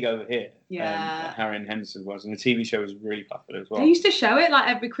really big over here. Yeah. Harry and Henderson was, and the TV show was really popular as well. They used to show it like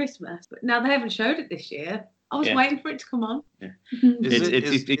every Christmas, but now they haven't showed it this year. I was waiting for it to come on. Yeah.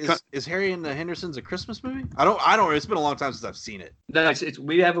 Is Harry and the Hendersons a Christmas movie? I don't. It's been a long time since I've seen it. No,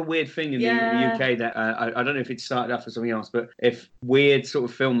 we have a weird thing in the UK that I don't know if it started off as something else, but if weird sort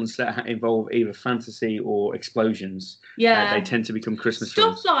of films that involve either fantasy or explosions, they tend to become Christmas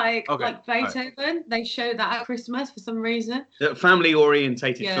films. Stuff like Beethoven, they show that at Christmas for some reason. Family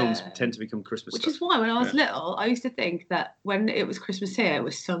orientated films tend to become Christmas Which stuff. is why when I was little, I used to think that when it was Christmas here, it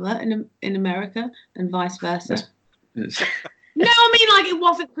was summer in America and vice versa. No, I mean like it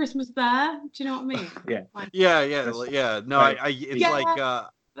wasn't Christmas there. Do you know what I mean? Yeah. No,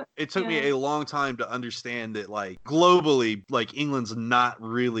 it took me a long time to understand that like globally, like England's not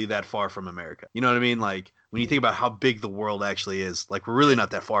really that far from America. You know what I mean? Like when you think about how big the world actually is, like we're really not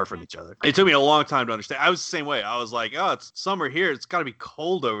that far from each other. It took me a long time to understand. I was the same way. I was like, oh, it's summer here. It's got to be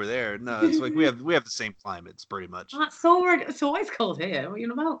cold over there. No, it's like we have the same climates pretty much. It's always cold here. What are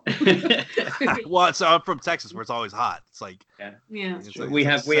you about? Well, I'm from Texas where it's always hot. It's like It's like, we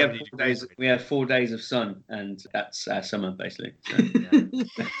have 4 days. We have 4 days of sun, and that's summer basically.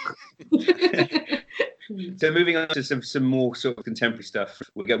 So moving on to some more sort of contemporary stuff,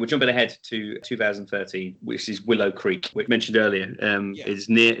 we're jumping ahead to 2013, which is Willow Creek, which mentioned earlier.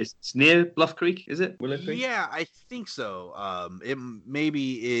 It's near Bluff Creek, is it? Willow Creek? Yeah, I think so. It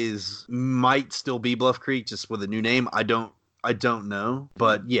might still be Bluff Creek, just with a new name. I don't know,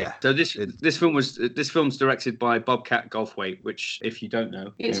 but yeah. So this film's directed by Bobcat Goldthwait, which, if you don't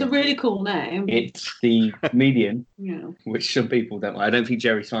know, it's a really cool name. It's the comedian, which some people don't like. I don't think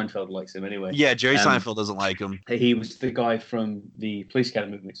Jerry Seinfeld likes him anyway. Yeah, Jerry Seinfeld doesn't like him. He was the guy from the Police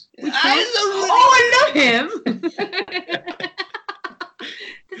Academy movies. I love him.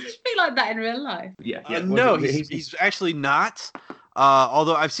 Does he speak like that in real life? Yeah. No, he's actually not.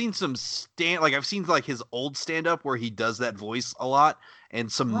 Although I've seen I've seen like his old stand up where he does that voice a lot, and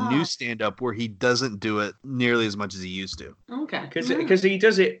some new stand up where he doesn't do it nearly as much as he used to. Okay. Because he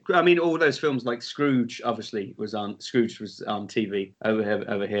does it. I mean, all those films like Scrooge, obviously was on TV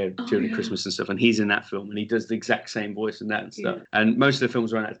over here during Christmas and stuff, and he's in that film, and he does the exact same voice in that and stuff. Yeah. And most of the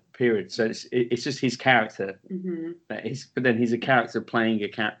films are in that period, so it's just his character. Mm-hmm. But then he's a character playing a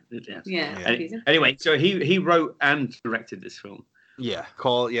cat. Yeah. Anyway, so he wrote and directed this film. Yeah,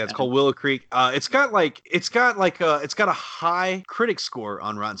 it's called Willow Creek. It's got a high critic score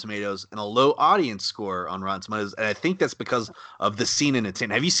on Rotten Tomatoes and a low audience score on Rotten Tomatoes, and I think that's because of the scene in a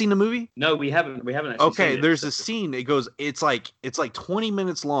tent. Have you seen the movie? No, we haven't. We haven't. Okay, there's a scene. It's like 20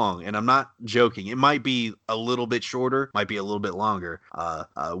 minutes long, and I'm not joking. It might be a little bit shorter, might be a little bit longer.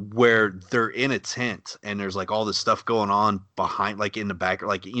 Where they're in a tent and there's like all this stuff going on behind, like in the back,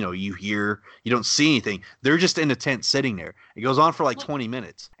 like you don't see anything. They're just in a tent sitting there. It goes on for like 20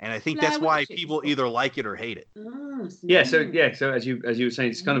 minutes, and I think that's why people either like it or hate it. So as you were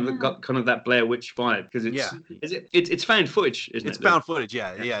saying, it's kind of got kind of that Blair Witch vibe, because it's found footage, isn't it? It's found footage,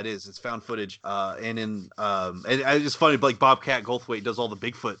 yeah, it is. It's found footage, and it's just funny, like Bobcat Goldthwait does all the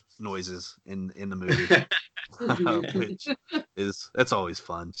Bigfoot noises in the movie. That's always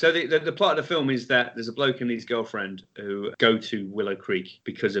fun. So the plot of the film is that there's a bloke and his girlfriend who go to Willow Creek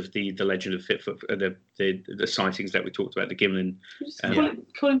because of the legend of Fitfoot, the sightings that we talked about, the Gimlin.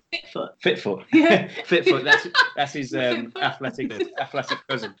 Call him Fitfoot. Fitfoot. Yeah. Fitfoot. That's his athletic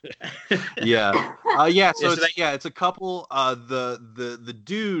cousin. Yeah. So it's a couple. The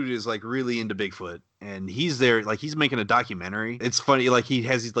dude is like really into Bigfoot, and he's there, like he's making a documentary. It's funny, like he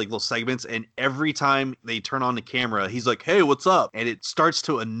has these like little segments, and every time they turn on the camera, he's like, "Hey, what's up?" And it starts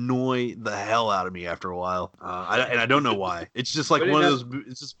to annoy the hell out of me after a while. I don't know why. It's just like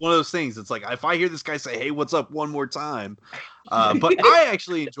It's just one of those things. It's like if I hear this guy say, "Hey, what's up?" one more time. But I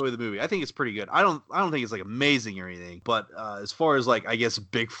actually enjoy the movie. I think it's pretty good. I don't think it's like amazing or anything, but as far as like I guess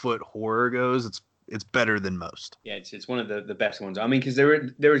Bigfoot horror goes, it's better than most. Yeah, it's one of the best ones. I mean, because there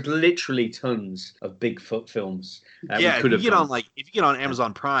is literally tons of Bigfoot films. If you get on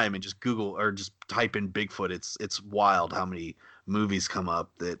Amazon Prime and just Google or just type in Bigfoot, it's wild how many movies come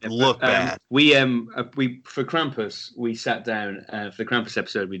up that look bad. We for Krampus, we sat down for the Krampus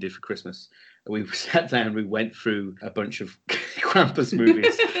episode we did for Christmas. We sat down, we went through a bunch of Krampus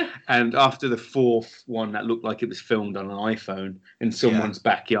movies, and after the fourth one that looked like it was filmed on an iPhone in someone's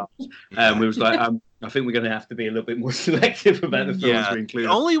backyard, we was like, I think we're going to have to be a little bit more selective about the films we include.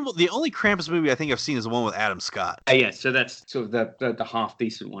 The only Krampus movie I think I've seen is the one with Adam Scott. So that's sort of the half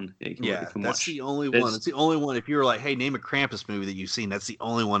decent one. That's the only one. It's the only one. If you were like, hey, name a Krampus movie that you've seen, that's the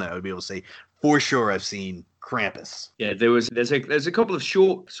only one I would be able to say for sure I've seen Krampus. Yeah, there's a couple of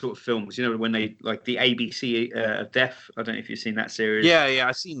short sort of films, when they like the ABC of Death. I don't know if you've seen that series. Yeah,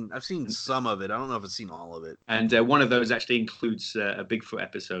 I've seen some of it. I don't know if I've seen all of it. And one of those actually includes a Bigfoot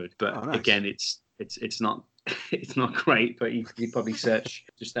episode, but again, it's not great, but you could probably search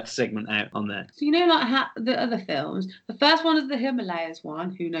just that segment out on there. So like the other films, the first one is the Himalayas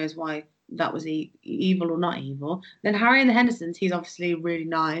one. Who knows why that was evil or not evil? Then Harry and the Hendersons, he's obviously really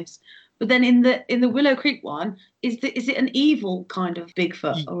nice. But then in the Willow Creek one, is it an evil kind of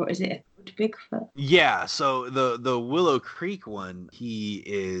Bigfoot or is it a good Bigfoot? Yeah, so the Willow Creek one, he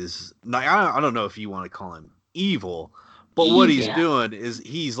is. I don't know if you want to call him evil. But what he's doing is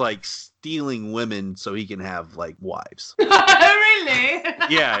he's like stealing women so he can have like wives. Really?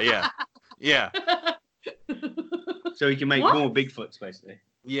 Yeah. So he can make more Bigfoots, basically.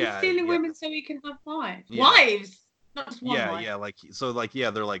 Yeah. He's stealing women so he can have wives. Yeah. Wives. Not just one wife.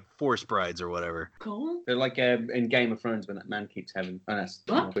 They're like forced brides or whatever. Cool. They're like in Game of Thrones when that man keeps having. Oh, that's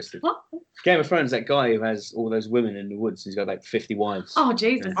twisted. What? Game of Thrones, that guy who has all those women in the woods. He's got like 50 wives. Oh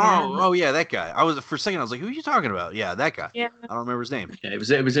Jesus! Oh yeah, that guy. For a second I was like, who are you talking about? Yeah, that guy. Yeah. I don't remember his name. Yeah, it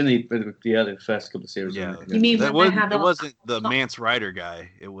was in the first couple of series. Yeah. You mean it wasn't the Mance Rider guy?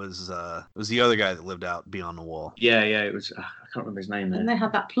 It was the other guy that lived out beyond the wall. Yeah. It was. I can't remember his name. And they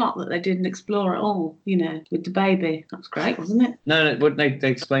had that plot that they didn't explore at all. With the baby. That was great, wasn't it? No, they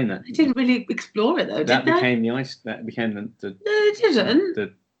explained that. They didn't really explore it though, did they? That became the. No, they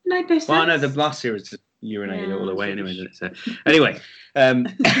didn't. No sense. Well, no, the last series just urinated all the way anyway, didn't it? So anyway,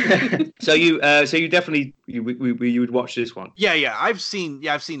 so you definitely you would watch this one. Yeah, I've seen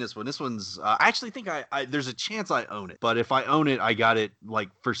this one. This one's I actually think I there's a chance I own it, but if I own it, I got it like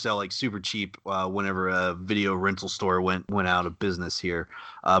for sale, like super cheap whenever a video rental store went out of business here.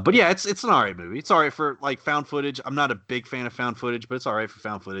 But yeah, it's an alright movie. It's alright for like found footage. I'm not a big fan of found footage, but it's alright for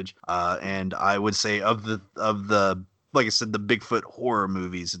found footage. And I would say of the like I said, the Bigfoot horror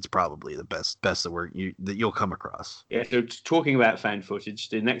movies, it's probably the best that you'll come across. Yeah, so talking about found footage,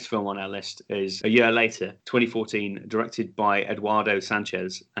 the next film on our list is a year later, 2014, directed by Eduardo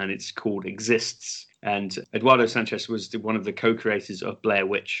Sanchez, and it's called Exists. And Eduardo Sanchez was one of the co-creators of Blair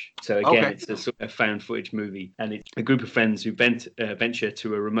Witch. So again, It's a sort of found footage movie, and it's a group of friends who venture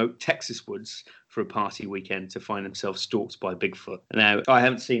to a remote Texas woods for a party weekend to find themselves stalked by Bigfoot. Now, I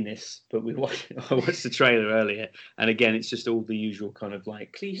haven't seen this, but I watched the trailer earlier, and again, it's just all the usual kind of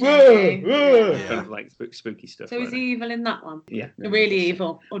like cliche, kind of like spooky stuff. So is he evil in that one? Yeah, really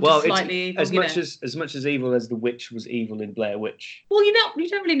evil, or just slightly evil? As much as evil as the witch was evil in Blair Witch. Well, you don't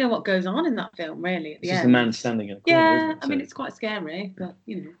really know what goes on in that film, really. At the it's end. just a man standing in a corner. Yeah, I mean, it's quite scary, but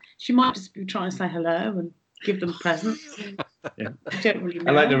she might just be trying to say hello and give them presents. Yeah. I don't really know.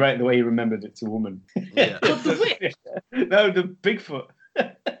 I like the way you remembered it's a woman. Yeah. What, the witch? No, the Bigfoot.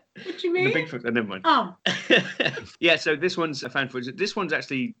 What do you mean? The Bigfoot. Never mind. Oh. Yeah, so this one's a fan footage. This one's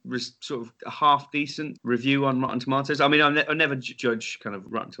actually sort of a half decent review on Rotten Tomatoes. I mean, I never judge kind of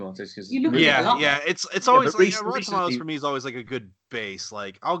Rotten Tomatoes because You look at it a lot. It's always but like, Rotten Tomatoes for me is always like a good base.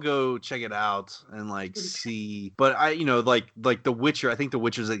 Like I'll go check it out and like see, but I like The Witcher. I think The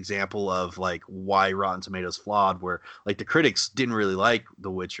Witcher's an example of like why Rotten Tomatoes flawed, where like the critics didn't really like The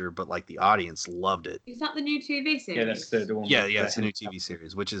Witcher, but like the audience loved it. Is that the new TV series? yeah, that's the one. Yeah, it's a new TV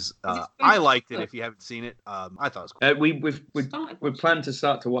series, which is I liked it. If you haven't seen it, I thought it was cool. We planned to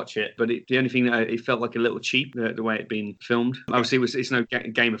start to watch it, but the only thing that it felt like a little cheap the way it'd been filmed. Obviously, it's no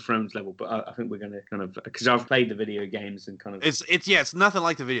Game of Thrones level, but I think we're going to kind of, because I've played the video games and kind of it's nothing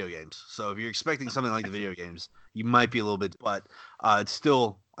like the video games. So if you're expecting something like the video games, you might be a little bit, but it's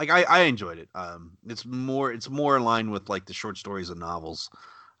still like I enjoyed it. It's more in line with like the short stories and novels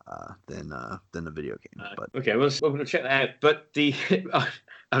than the video game. But okay, we'll check that out. But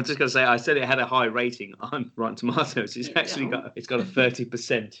I'm just going to say, I said it had a high rating on Rotten Tomatoes. It's actually got a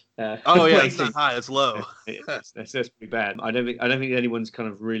 30%. Oh yeah, it's not high. It's low. That's pretty bad. I don't think anyone's kind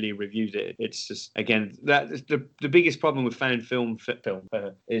of really reviewed it. It's just, again, that the biggest problem with found film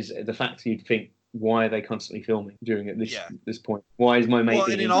is the fact you'd think, why are they constantly filming during at this point? Why is my mate?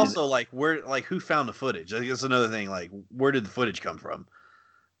 Well, and then also who found the footage? I think that's another thing. Like, where did the footage come from?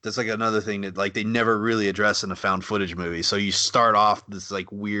 That's like another thing that like they never really address in a found footage movie. So you start off this like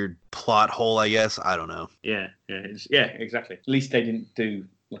weird plot hole, I guess. I don't know. Yeah, exactly. At least they didn't do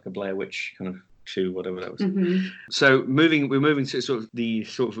like a Blair Witch kind of 2, whatever that was. Mm-hmm. So we're moving to sort of the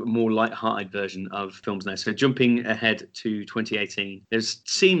more light-hearted version of films now. So jumping ahead to 2018, there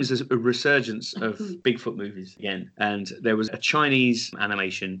seems a resurgence of Bigfoot movies again, and there was a Chinese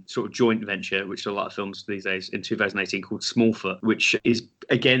animation sort of joint venture, which a lot of films these days in 2018 called Smallfoot, which is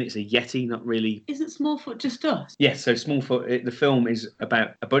again it's a Yeti, not really. Isn't Smallfoot just us? Yes, so Smallfoot. The film is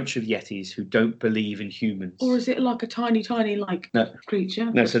about a bunch of Yetis who don't believe in humans. Or is it like a tiny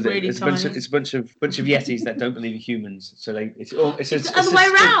creature? No, so really it's a bunch of Yetis that don't believe in humans. So it's the other way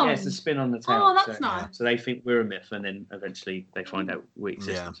around. Yeah, it's the spin on the tail. Oh, that's nice. So they think we're a myth, and then eventually they find out we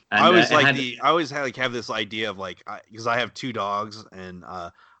exist. Yeah. And, I always have this idea of like because I have 2 dogs and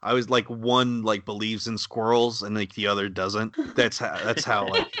I always like one like believes in squirrels and like the other doesn't. That's how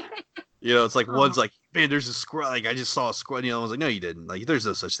like it's like one's like, man, there's a squirrel. Like I just saw a squirrel. And the other one's like, no, you didn't. Like there's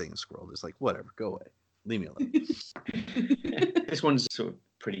no such thing as a squirrel. It's like whatever, go away, leave me alone. This one's sort of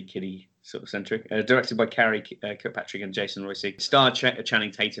pretty kiddie sort of centric. Directed by Carrie Kirkpatrick and Jason Royce. Starred Channing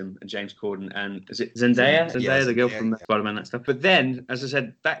Tatum and James Corden, and is it Zendaya? Yeah, the girl from Spider-Man, that stuff. But then, as I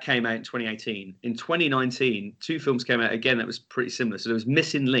said, that came out in 2018. In 2019, 2 films came out again that was pretty similar. So there was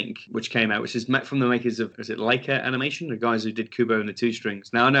Missing Link, which came out, which is from the makers of, is it Leica Animation, the guys who did Kubo and the Two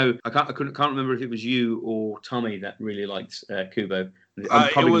Strings. Now I know I can't remember if it was you or Tommy that really liked Kubo.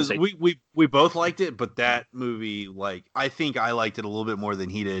 It was we both liked it, but that movie, like, I think I liked it a little bit more than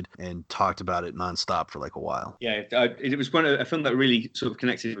he did, and talked about it nonstop for like a while. Yeah, it was a film that really sort of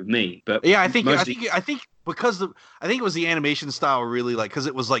connected with me. But yeah, I think because I think it was the animation style really, like, because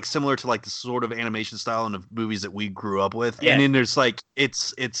it was like similar to like the sort of animation style in the movies that we grew up with. Yeah. And then there's like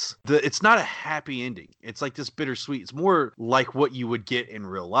it's not a happy ending. It's like this bittersweet. It's more like what you would get in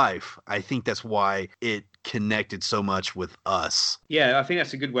real life. I think that's why it connected so much with us. Yeah, I think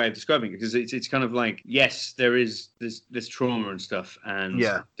that's a good way of describing it, because it's kind of like, yes, there is this trauma and stuff, and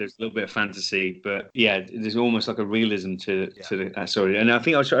there's a little bit of fantasy, but yeah, there's almost like a realism to the story. And I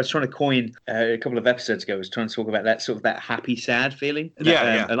think I was trying to coin a couple of episodes ago. I was trying to talk about that sort of that happy sad feeling. And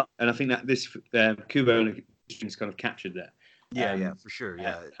I think that this Kubo has kind of captured that. Yeah, for sure.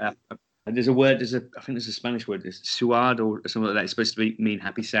 Yeah. And there's a word. I think there's a Spanish word. It's suad or something like that. It's supposed to mean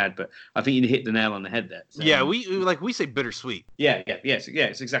happy, sad. But I think you hit the nail on the head there. So, yeah, we say bittersweet. Yes,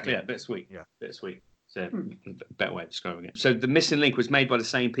 it's exactly that. Bittersweet. Yeah, bittersweet. So a better way of describing it. So the Missing Link was made by the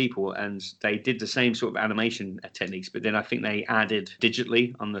same people, and they did the same sort of animation techniques, but then I think they added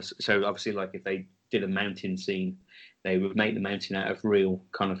digitally on the. So obviously, like if they did a mountain scene, they would make the mountain out of real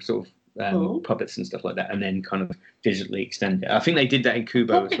kind of sort of puppets and stuff like that, and then kind of digitally extend it. I think they did that in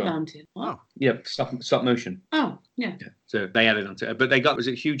Kubo as well. Mountain. What? Yeah, stop motion. Oh, yeah. So they added onto it, but they got, was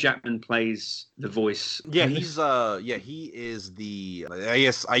it Hugh Jackman plays the voice? Yeah, he is the.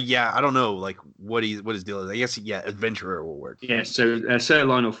 I don't know like what his deal is. I guess adventurer will work. Yeah, so Sir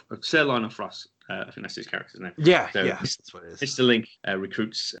Lionel Frost. I think that's his character's name. Yeah, so that's what it is. Mr. Link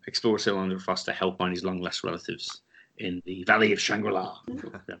recruits explorer Sir Lionel Frost to help find his long-lost relatives in the Valley of Shangri-La. And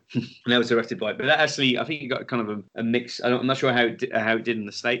that was directed by, but that actually, I think it got kind of a mix. I'm not sure how it did in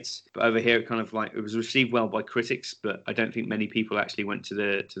the States, but over here, it kind of like, it was received well by critics, but I don't think many people actually went to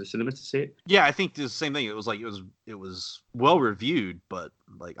the cinema to see it. Yeah, I think the same thing. It was like it was well reviewed, but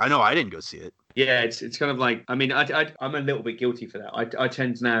like I know I didn't go see it. Yeah, it's kind of like, I mean, I'm a little bit guilty for that. I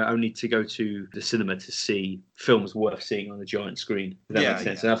tend now only to go to the cinema to see films worth seeing on a giant screen. If that makes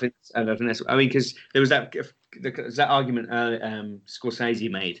sense. Yeah. And I think that's, I mean, because there was that argument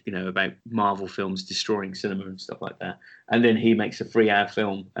Scorsese made, about Marvel films destroying cinema and stuff like that. And then he makes a 3-hour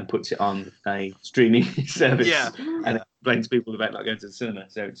film and puts it on a streaming service. Yeah. And explains people about not going to the cinema.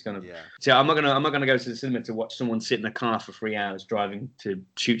 So it's kind of so I'm not gonna go to the cinema to watch someone sit in a car for 3 hours driving to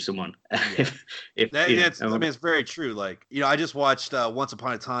shoot someone. Yeah. I mean, it's very true. Like, I just watched Once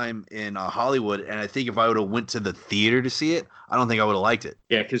Upon a Time in Hollywood, and I think if I would have went to the theater to see it, I don't think I would have liked it.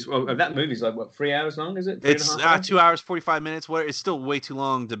 Yeah, because that movie's like 3 hours long, is it? It's 2 hours 45 minutes. It's still way too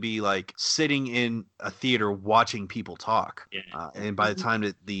long to be like sitting in a theater watching people talk. Yeah. And by the time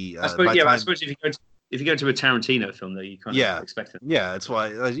that I suppose if you go to a Tarantino film, though, you kind of expect it. Yeah, that's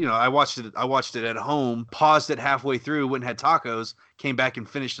why I watched it at home, paused it halfway through, went and had tacos, came back and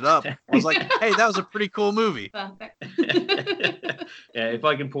finished it up. I was like, hey, that was a pretty cool movie. Perfect. Yeah, if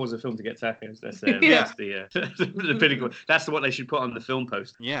I can pause a film to get tacos, that's the pinnacle. That's what they should put on the film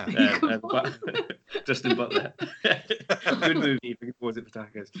post. Yeah. Justin Butler. Good movie if you can pause it for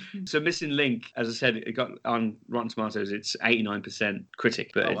tacos. So Missing Link, as I said, it got on Rotten Tomatoes, it's 89%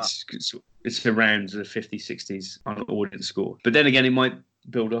 critic, but it's around the 50s, 60s on audience score. But then again, it might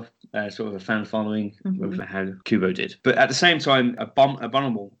build up sort of a fan following with how Kubo did. But at the same time,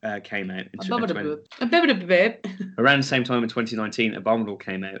 Abominable came out. Around the same time in 2019, Abominable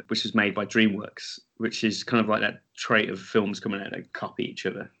came out, which was made by DreamWorks, which is kind of like that trait of films coming out that copy each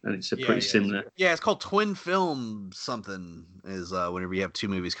other, and it's pretty similar. Yeah, it's called twin film something, is whenever you have two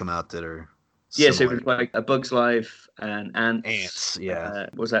movies come out that are similar. So it was like A Bug's Life and Ants.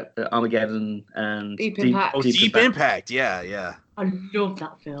 Was that Armageddon and Deep Impact? Deep Impact. Yeah. I love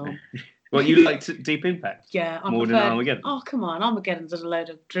that film. Well, you liked Deep Impact? Yeah, more than Armageddon. Oh, come on, Armageddon's a load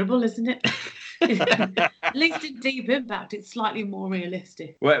of dribble, isn't it? At least in Deep Impact, it's slightly more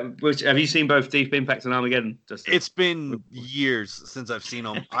realistic. Well, have you seen both Deep Impact and Armageddon, Justin? It's been years since I've seen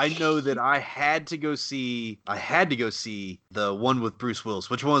them. I know that I had to go see the one with Bruce Willis.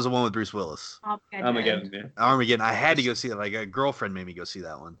 Which one was the one with Bruce Willis? Armageddon. Yeah. Armageddon. I had to go see it. Like, a girlfriend made me go see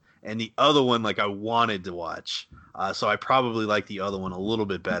that one. And the other one, like, I wanted to watch. So I probably like the other one a little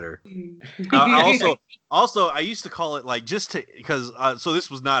bit better. Also, I used to call it, like, because so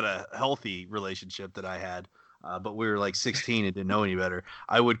this was not a healthy relationship that I had, but we were like 16 and didn't know any better.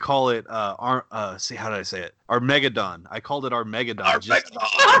 I would call it, how did I say it? Armageddon. I called it Armageddon.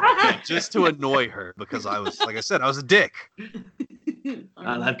 Just to annoy her, because I was, like I said, I was a dick.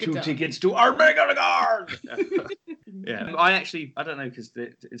 I'll have 2 tickets to Armageddon. Yeah, I don't know, because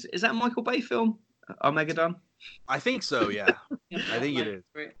is that a Michael Bay film, Armageddon? I think so. Yeah, I think it is.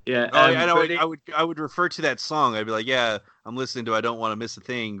 Yeah. I know. I would refer to that song. I'd be like, yeah, I'm listening to "I Don't Want to Miss a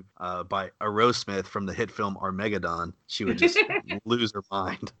Thing" by Aerosmith from the hit film Armageddon. She would just lose her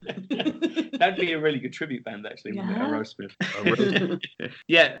mind. That'd be a really good tribute band, actually, wouldn't it? Aerosmith.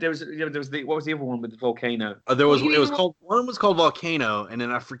 Yeah, there was what was the other one with the volcano? One was called Volcano, and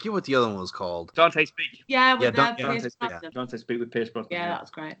then I forget what the other one was called. Dante's Peak. Yeah, Dante's Peak with Pierce Brosnan. Yeah, that's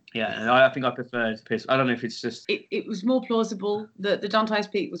great. Yeah, and I think I preferred Pierce. I don't know if it's just it was more plausible. The Dante's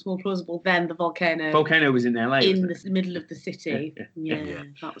Peak was more plausible than the volcano. Volcano was in LA, in the middle of the city. Yeah,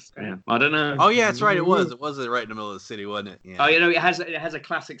 that was great. Yeah. I don't know. Oh yeah, that's right. It was right in the middle of the city, wasn't it? Yeah. Oh, it has a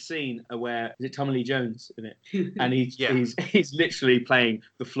classic scene where is it Tommy Lee Jones in it, and he's literally playing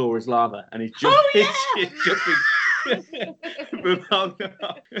 "The Floor Is Lava," and he's jumping.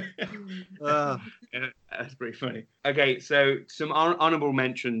 That's pretty funny. Okay, so some honourable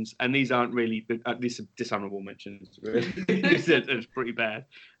mentions, and these aren't really, these are dishonourable mentions. Really. It's pretty bad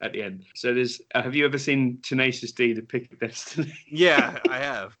at the end. So have you ever seen Tenacious D: The Pick of Destiny? Yeah, I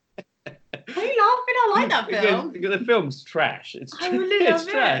have. Why are you laughing? I like that film. Because the film's trash. It's I really love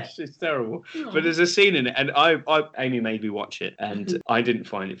it's trash. It's terrible. Oh. But there's a scene in it, and Amy made me watch it, and I didn't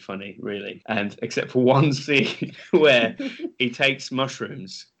find it funny really, and except for one scene where he takes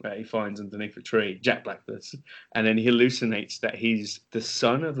mushrooms that he finds underneath a tree, Jack Black does, and then he hallucinates that he's the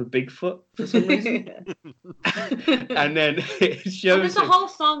son of a Bigfoot for some reason, and then it shows. There's a whole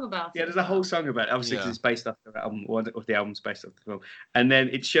song about it. Yeah, there's a whole song about it. Obviously, because it's based off the album, or the album's based off the film. And then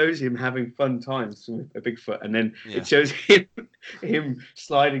it shows him having fun times with a Bigfoot, and then it shows him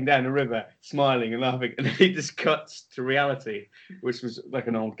sliding down the river, smiling and laughing, and then he just cuts to reality, which was like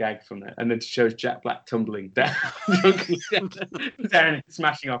an old gag from that. And then it shows Jack Black tumbling down, down and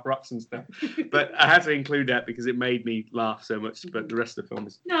smashing off rocks and stuff. But I had to include that because it made me laugh so much. But the rest of the film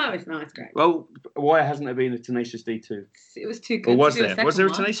is it's not. It's great. Well, why hasn't there been a Tenacious D2? It was too good. Or was there? Was there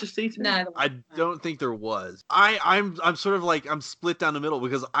a Tenacious D2? No, I don't think there was. I'm sort of like I'm split down the middle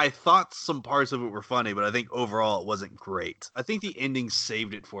because I thought some parts of it were funny, but I think overall it wasn't great. I think the ending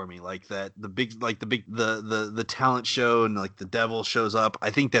saved it for me, like that the talent show and like the devil shows up. I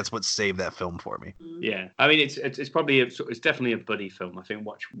think that's what saved that film for me. Yeah, I mean it's probably it's definitely a buddy film. I think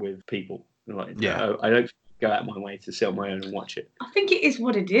watch with people. Like, yeah, I don't go out of my way to sit on my own and watch it. I think it is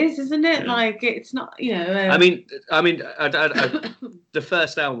what it is, isn't it? Yeah. Like it's not, I mean, the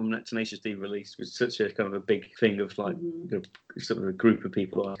first album that Tenacious D released was such a kind of a big thing of like sort of a group of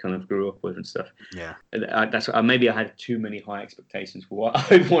people I kind of grew up with and stuff. Yeah, and that's maybe I had too many high expectations for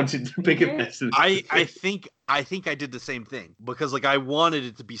what I wanted to be a mess. I think I did the same thing because like I wanted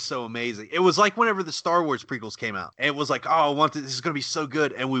it to be so amazing. It was like whenever the Star Wars prequels came out, and it was like, oh, I want this is gonna be so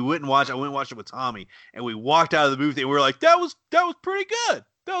good, and we went and watched. I went and watched it with Tommy, and we walked out of the movie, and we were like, that was pretty good.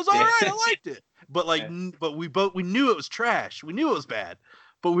 That was all right. I liked it. But like, but we knew it was trash. We knew it was bad.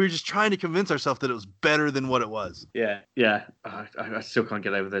 But we were just trying to convince ourselves that it was better than what it was. Yeah. I still can't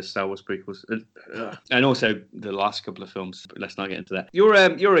get over those Star Wars prequels, and also the last couple of films. But let's not get into that. You're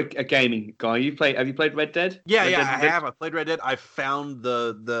a gaming guy. Have you played Red Dead? Yeah, I have. I played Red Dead. I found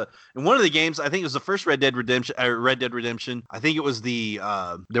the in one of the games. I think it was the first Red Dead Redemption. I think it was the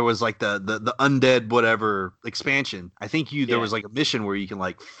there was like the undead whatever expansion. I think there was like a mission where you can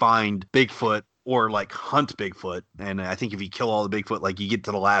like find Bigfoot or like hunt Bigfoot, and I think if you kill all the Bigfoot, like you get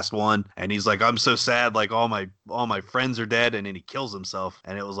to the last one and he's like, I'm so sad, like all my friends are dead, and then he kills himself,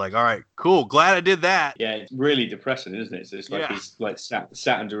 and it was like, all right, cool, glad I did that. Yeah, it's really depressing, isn't it? So it's like he's like sat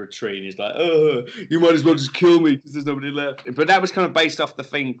under a tree and he's like, oh, you might as well just kill me because there's nobody left. But that was kind of based off the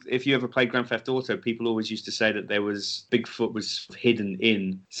thing, if you ever played Grand Theft Auto, people always used to say that Bigfoot was hidden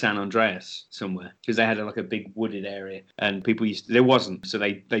in San Andreas somewhere because they had like a big wooded area, and people there wasn't, so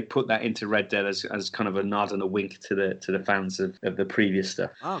they put that into Red Dead as kind of a nod and a wink to the fans of the previous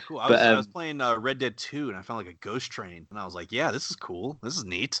stuff. Oh, cool. I was playing Red Dead 2, and I found like a ghost train, and I was like, yeah, this is cool. This is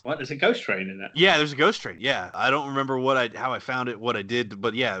neat. What? There's a ghost train in that? Yeah, there's a ghost train. Yeah, I don't remember how I found it, what I did,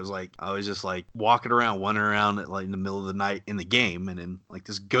 but yeah, it was like I was just like wandering around at, like in the middle of the night in the game, and then like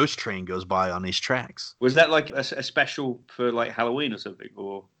this ghost train goes by on these tracks. Was that like a special for like Halloween or something?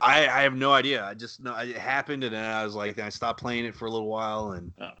 Or I have no idea. I just know it happened, and then I was like, I stopped playing it for a little while,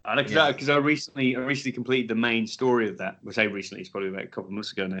 and because I recently completed the main story of that. I say recently, it's probably about a couple of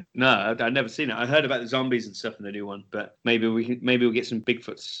months ago now. No, I'd never seen it. I heard about the zombies and stuff in the new one, but maybe we'll get some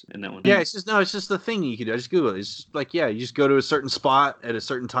Bigfoots in that one. Yeah, it's just the thing you can do. I just Google it. It's just like, you just go to a certain spot at a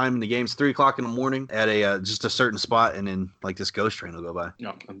certain time in the game. It's 3:00 in the morning at just a certain spot, and then like this ghost train will go by.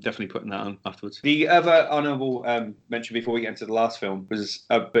 No, I'm definitely putting that on afterwards. The other honourable mention before we get into the last film was,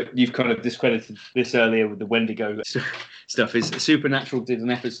 but you've kind of discredited this earlier with the Wendigo stuff. Is Supernatural did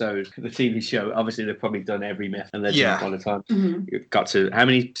an episode, the TV show. Obviously, they've probably done every myth and legend all the time. Mm-hmm. Got to how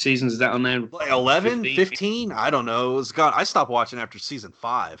many seasons is that on there? Like 11, 15? I don't know. It's gone. I stopped watching after season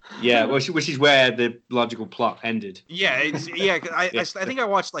 5. Yeah, which is where the logical plot ended. Yeah, I think I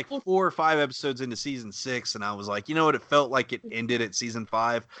watched like 4 or 5 episodes into season 6, and I was like, you know what? It felt like it ended at season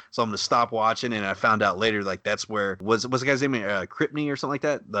 5, so I'm gonna stop watching. And I found out later, like that's where was the guy's name, Kripke or something like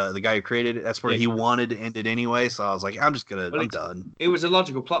that, the guy who created it. That's where he wanted to end it anyway. So I was like, I'm done. It was a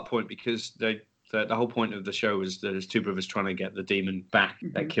logical plot point because the whole point of the show was there's 2 brothers trying to get the demon back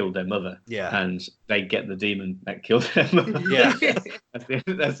that killed their mother. Yeah. And they get the demon that killed their mother. Yeah.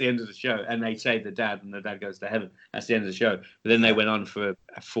 That's the end of the show. And they save the dad, and the dad goes to heaven. That's the end of the show. But then they went on for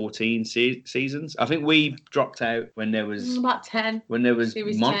 14 seasons. I think we dropped out when there was about 10. When there was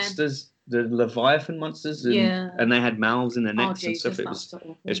Series monsters. 10. the Leviathan monsters, and they had mouths in their necks and stuff. It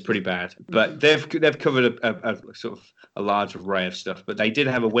was pretty bad. But they've covered a sort of a large array of stuff. But they did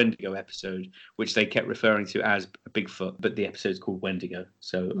have a Wendigo episode, which they kept referring to as Bigfoot, but the episode's called Wendigo,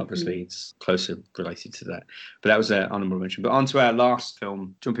 so obviously it's closer related to that. But that was an honorable mention. But on to our last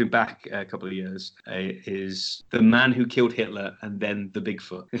film, jumping back a couple of years, is The Man Who Killed Hitler and Then the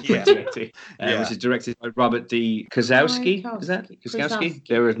Bigfoot, which is directed by Robert D. Kosowski. Is that Kosowski?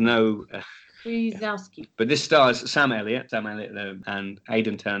 There is no... But this stars Sam Elliott, and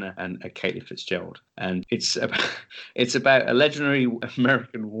Aidan Turner and Caitlin Fitzgerald, and it's about a legendary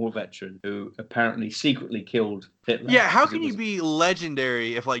American war veteran who apparently secretly killed Hitler. Yeah, how can you be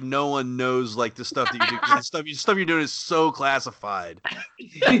legendary if like no one knows like the stuff that you do? The stuff you're doing is so classified.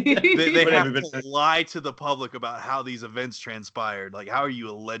 they have to lie to the public about how these events transpired. Like, how are you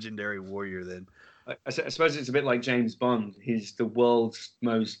a legendary warrior then? I suppose it's a bit like James Bond. He's the world's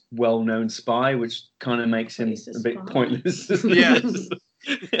most well-known spy, which kind of makes him a bit pointless. Yeah.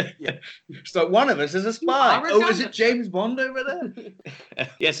 So one of us is a spy. Oh, is it James Bond over there?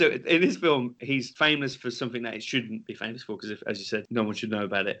 Yeah, so in this film, he's famous for something that he shouldn't be famous for, because, as you said, no one should know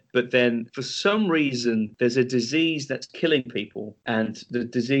about it. But then, for some reason, there's a disease that's killing people, and the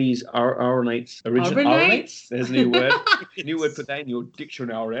disease originates. There's a new word. New word, put that in your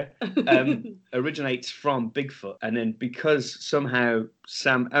dictionary. Originates from Bigfoot, and then because somehow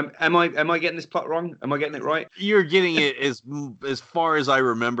Sam, am I getting this plot wrong? Am I getting it right? You're getting it as far as I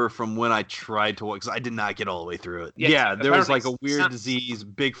remember from when I tried to watch, because I did not get all the way through it. Yeah, there was like a weird disease,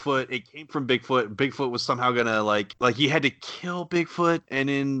 Bigfoot. It came from Bigfoot. Bigfoot was somehow gonna like he had to kill Bigfoot, and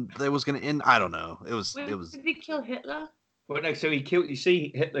then that was gonna end. I don't know. It was. Did he kill Hitler? Well, no, so he killed. You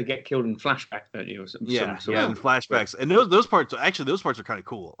see Hitler get killed in flashbacks, don't you? Or something, in flashbacks, and those parts are kind of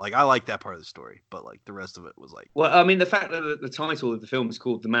cool. Like, I like that part of the story, but like the rest of it was like. Well, I mean, the fact that the title of the film is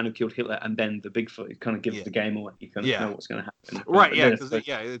called "The Man Who Killed Hitler" and then the Bigfoot, it kind of gives the game away. You kind of know what's going to happen. Right? Yeah. Because at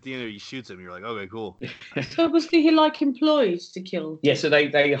the end of it, he shoots him. You're like, okay, cool. So was he like employed to kill? Yeah. So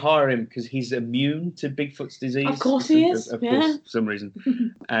they hire him because he's immune to Bigfoot's disease. Of course he is. Of course, for some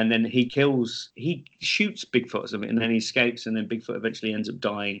reason. And then he shoots Bigfoot or something, and then he escapes, and then Bigfoot eventually ends up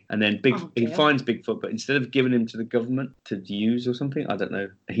dying, and then he finds Bigfoot, but instead of giving him to the government to use or something, I don't know,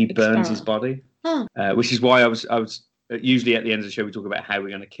 he burns his body, which is why I was usually at the end of the show we talk about how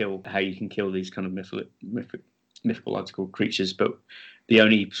you can kill these kind of mythological creatures, but the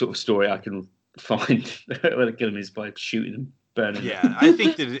only sort of story I can find where they kill him is by shooting them. Burning. Yeah, I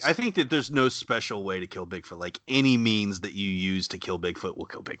think that there's no special way to kill Bigfoot. Like, any means that you use to kill Bigfoot will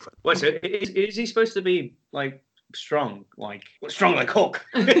kill Bigfoot. Well, so is he supposed to be like strong like Hulk?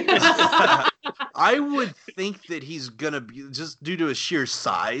 I would think that he's gonna be, just due to his sheer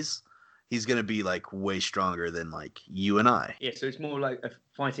size, he's gonna be like way stronger than like you and I. Yeah, so it's more like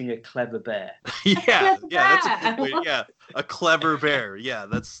fighting a clever bear. That's a good way. Yeah, a clever bear. Yeah,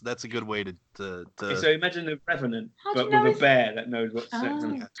 that's a good way to. Okay, so imagine the Revenant, but with a bear that knows what's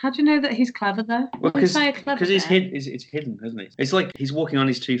happening. How do you know that he's clever though? Well, because it's hidden, isn't it? It's like he's walking on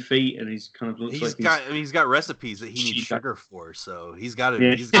his 2 feet, and he's kind of he's got recipes that he needs sugar for, so he's got to.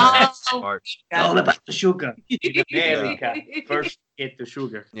 Yeah. He's got smart. All about the sugar. First, get the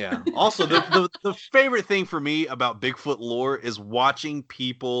sugar. Yeah. Also, the favorite thing for me about Bigfoot lore is watching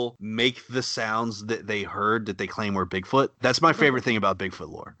people make the sounds that they heard that they claim were Bigfoot. That's my favorite thing about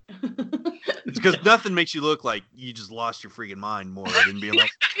Bigfoot lore. It's because nothing makes you look like you just lost your freaking mind more than being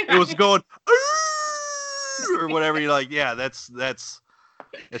like, it was going, or whatever. You're like, yeah, that's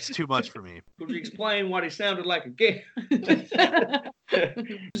too much for me. Could you explain what it sounded like again?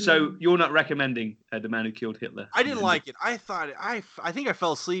 So you're not recommending The Man Who Killed Hitler? I didn't like it. I think I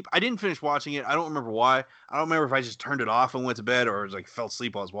fell asleep. I didn't finish watching it. I don't remember why. I don't remember if I just turned it off and went to bed, or like fell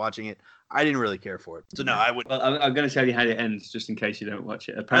asleep while I was watching it. I didn't really care for it. So no, I would. Well, I'm going to tell you how it ends, just in case you don't watch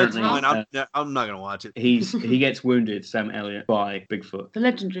it. Apparently, I'm not going to watch it. He gets wounded, Sam Elliott, by Bigfoot, the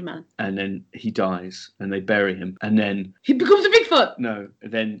legendary man, and then he dies, and they bury him, and then he becomes a Bigfoot. No,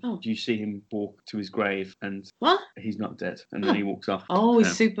 then you see him walk to his grave, and he's not dead, and then he walks off. Oh,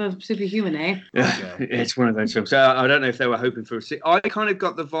 he's superhuman, eh? Yeah, okay. It's one of those films. So I don't know if they were hoping for I kind of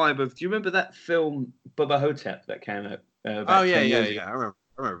got the vibe of. Do you remember that film Bubba Hotep that came out? Yeah.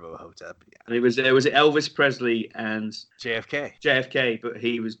 I remember Bubba Hotep. Yeah. And it was Elvis Presley and JFK, but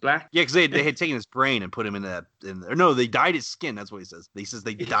he was black. Yeah, because they had taken his brain and put him in that in there. No, they dyed his skin. That's what he says. He says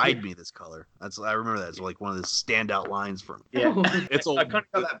they dyed me this color. I remember that. It's like one of the standout lines from. Yeah, it's I kind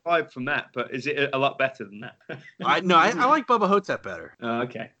of got that vibe from that, but is it a lot better than that? I like Bubba Hotep better. Oh,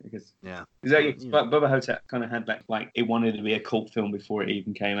 okay, because yeah, Bubba Hotep kind of had that like it wanted to be a cult film before it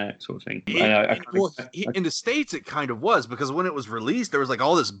even came out, sort of thing. In the States, it kind of was because when it was released, there was like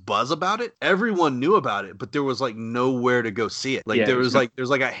all this buzz about it. Everyone knew about it, but there was like nowhere to go see it. Like there's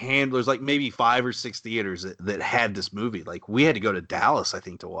like maybe 5 or 6 theaters that had this movie. Like we had to go to Dallas, I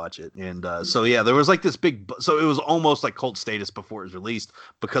think, to watch it. And so yeah, there was like this big. So it was almost like cult status before it was released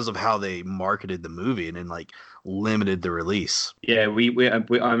because of how they marketed the movie and then like limited the release. Yeah, I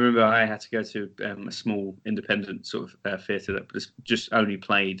remember I had to go to a small independent sort of theater that just only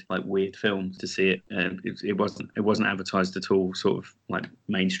played like weird films to see it, and it wasn't advertised at all, sort of like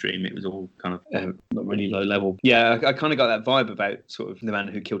mainstream. It was all kind of really low level. Yeah, I kind of got that vibe about sort of The Man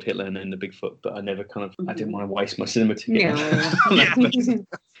Who Killed Hitler and then The Bigfoot, but I never I didn't want to waste my cinema ticket.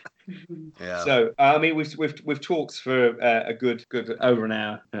 Yeah. So I mean, we've talked for a good over an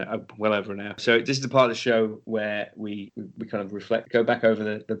hour, well over an hour. So this is the part of the show where we kind of reflect, go back over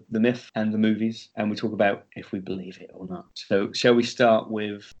the myth and the movies, and we talk about if we believe it or not. So shall we start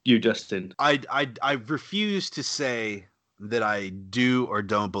with you, Dustin? I refuse to say that I do or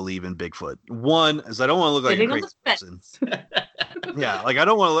don't believe in Bigfoot. One is I don't want to look like a crazy person. Yeah, like I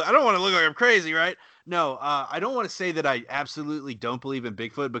don't want to look like I'm crazy, right? No, I don't want to say that I absolutely don't believe in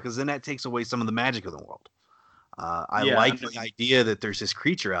Bigfoot because then that takes away some of the magic of the world. I like the idea that there's this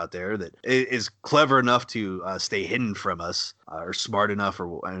creature out there that is clever enough to stay hidden from us, or smart enough,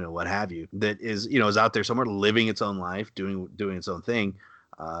 or I don't know, what have you, that is out there somewhere living its own life, doing its own thing,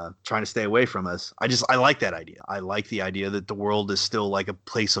 trying to stay away from us. I like that idea. I like the idea that the world is still like a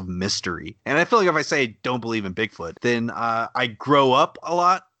place of mystery. And I feel like if I say I don't believe in Bigfoot, then I grow up a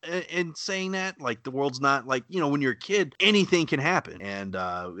lot in saying that. Like the world's not like, when you're a kid, anything can happen. And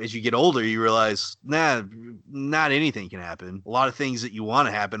as you get older, you realize, not anything can happen. A lot of things that you want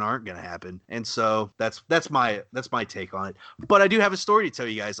to happen aren't going to happen. And so that's my take on it. But I do have a story to tell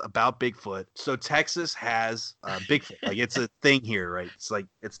you guys about Bigfoot. So Texas has Bigfoot. Like it's a thing here, right? It's like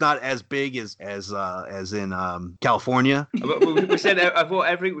it's not as big as in California. We said I thought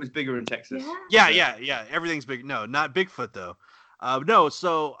everything was bigger in Texas. Yeah. Everything's big. No, not Bigfoot though.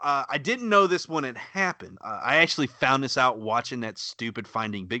 So I didn't know this when it happened. I actually found this out watching that stupid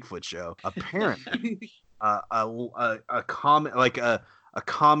Finding Bigfoot show. Apparently, a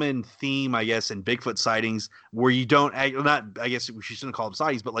common theme, I guess, in Bigfoot sightings where you don't I guess we shouldn't call them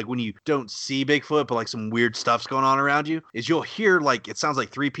sightings, but like when you don't see Bigfoot, but like some weird stuff's going on around you, is you'll hear like it sounds like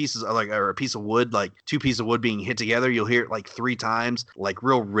 3 pieces of or a piece of wood, like 2 pieces of wood being hit together. You'll hear it like 3 times, like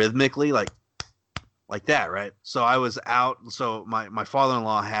real rhythmically, like that, right? So I was out. So my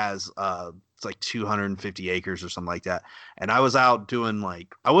father-in-law has it's like 250 acres or something like that, and I was out doing I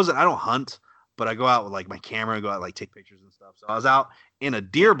don't hunt, but I go out with like my camera and go out like take pictures and stuff. So I was out in a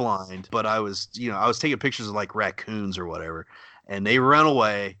deer blind, but I was taking pictures of like raccoons or whatever, and they run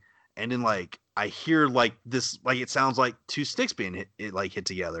away, and then like I hear like this, like it sounds like 2 sticks being hit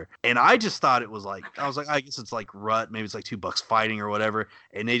together, and I just thought it was like, I was like, I guess it's like rut, maybe it's like 2 bucks fighting or whatever,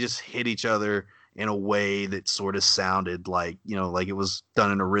 and they just hit each other in a way that sort of sounded like, like it was done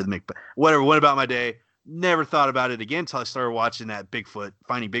in a rhythmic, but whatever. Went about my day. Never thought about it again until I started watching that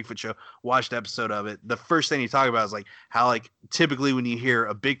Finding Bigfoot show. Watched an episode of it. The first thing you talk about is like how like typically when you hear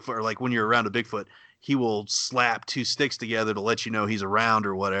a Bigfoot, or like when you're around a Bigfoot, he will slap 2 sticks together to let you know he's around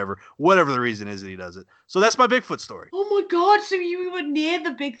or whatever the reason is that he does it. So that's my Bigfoot story. Oh my God! So you were near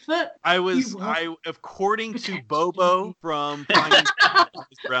the Bigfoot? According to Bobo from Finding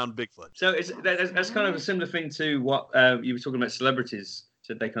around Bigfoot. So that's kind of a similar thing to what you were talking about celebrities.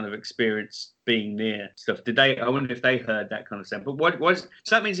 So they kind of experience being near stuff. I wonder if they heard that kind of sound. But so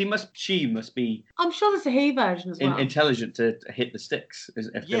that means she must be. I'm sure there's a he version as well. Intelligent to hit the sticks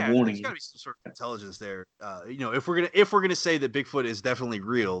if they're warning you. There's got to be some sort of intelligence there. If we're gonna say that Bigfoot is definitely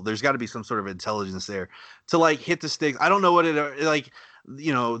real, there's got to be some sort of intelligence there to like hit the sticks. I don't know what it like.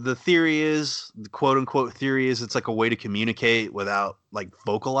 The theory is, the quote unquote theory is, it's like a way to communicate without like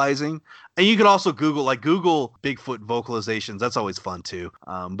vocalizing. And you could also Google Bigfoot vocalizations. That's always fun too.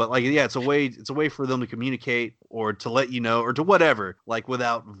 But like, yeah, it's a way for them to communicate or to let you know or to whatever, like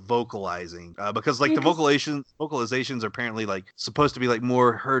without vocalizing. Because like the vocalizations are apparently like supposed to be like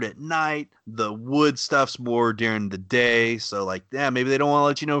more heard at night. The wood stuff's more during the day. So like, yeah, maybe they don't want to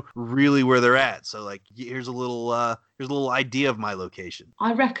let you know really where they're at. So like, here's a little idea of my location.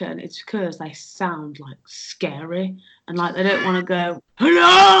 I reckon it's because they sound like scary and like they don't want to go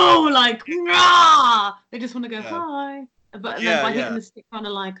hello, like rah. They just want to go hi. But then by hitting the stick, kind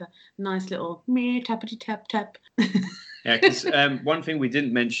of like a nice little me tappity tap tap. Yeah, because one thing we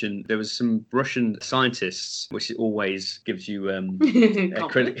didn't mention, there was some Russian scientists, which always gives you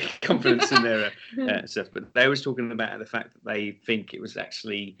confidence in their stuff. But they was talking about the fact that they think it was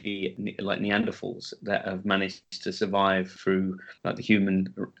actually the Neanderthals that have managed to survive through like the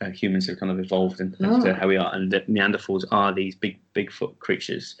humans have kind of evolved into how we are, and that Neanderthals are these Bigfoot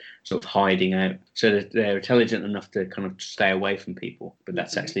creatures sort of hiding out, so that they're intelligent enough to kind of stay away from people. But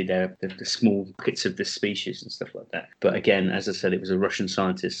that's actually the small pockets of this species and stuff like that. But again, as I said, it was a Russian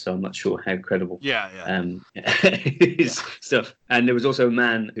scientist, so I'm not sure how credible. His stuff. And there was also a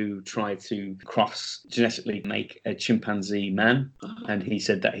man who tried to genetically make a chimpanzee man, and he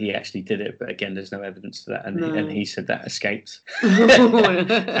said that he actually did it. But again, there's no evidence to that, and he said that escaped.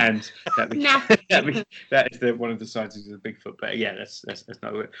 And that is one of the sightings of the Bigfoot. But yeah, that's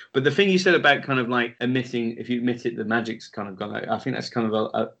not it. But the thing you said about kind of like if you admit it, the magic's kind of gone out. I think that's kind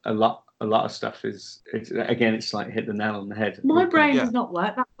of a lot of stuff it's like hit the nail on the head. My brain does not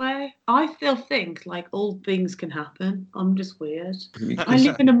work that way. I still think like all things can happen. I'm just weird. I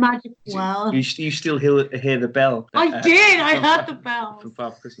live in a magic world. You still hear the bell. I did. I heard the bell from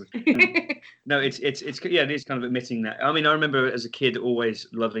Father Christmas. No, it is kind of admitting that. I mean, I remember as a kid always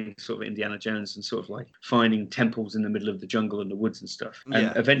loving sort of Indiana Jones and sort of like finding temples in the middle of the jungle and the woods and stuff.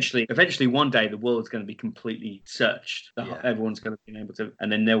 And eventually one day the world's going to be completely searched. Everyone's going to be able to,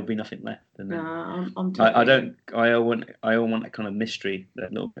 and then there will be nothing left. And I want that kind of mystery,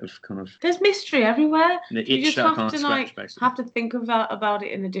 that little bit of kind of. There's mystery everywhere. You just have to think about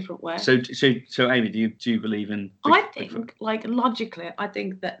it in a different way. So Amy, do you believe in? I think, like logically, I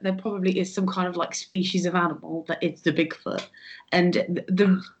think that there probably is some kind of like species of animal that is the Bigfoot, and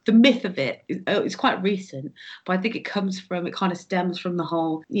the myth of it is quite recent, but I think it kind of stems from the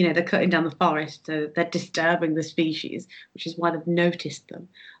whole, they're cutting down the forest, so they're disturbing the species, which is why they've noticed them.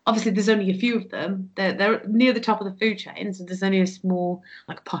 Obviously, there's only a few of them. They're near the top of the food chain, so there's only a small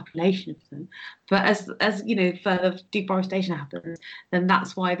population of them. But as further deforestation happens, then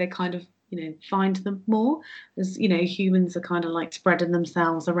that's why they kind of find them more. As humans are kind of like spreading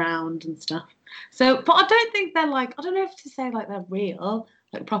themselves around and stuff. So, but I don't think they're I don't know if to say they're real,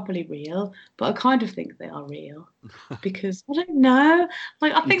 properly real, but I kind of think they are real because I don't know.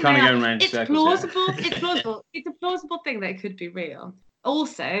 I think it's plausible. It's plausible. It's a plausible thing that it could be real.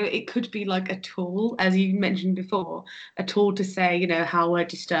 Also, it could be like a tool, as you mentioned before, a tool to say, how we're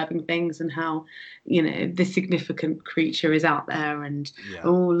disturbing things and how, this significant creature is out there. And,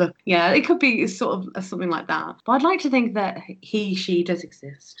 look, it could be sort of something like that. But I'd like to think that she does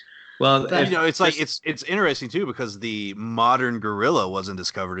exist. Well, it's interesting too because the modern gorilla wasn't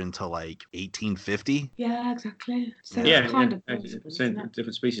discovered until 1850. Yeah, exactly. So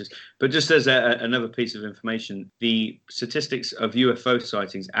different species. But just as another piece of information, the statistics of UFO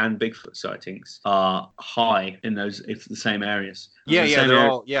sightings and Bigfoot sightings are high in the same areas.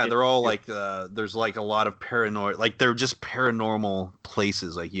 They're all like there's a lot of paranoid, they're just paranormal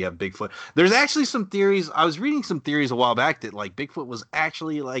places. Like you have Bigfoot. There's actually some theories. I was reading some theories a while back that Bigfoot was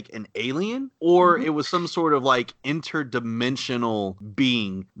actually an alien, or it was some sort of interdimensional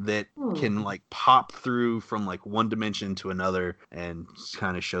being that can pop through from one dimension to another and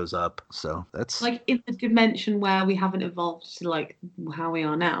kind of shows up. So that's in the dimension where we haven't evolved to how we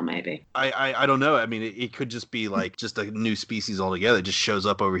are now. Maybe I don't know. I mean, it could just be just a new species altogether. It just shows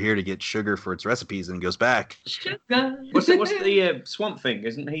up over here to get sugar for its recipes and goes back. Sugar. What's the swamp thing?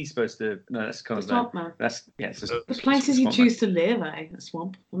 Isn't he supposed to? No, that's kind of swamp man. That's the places you choose to live, eh? A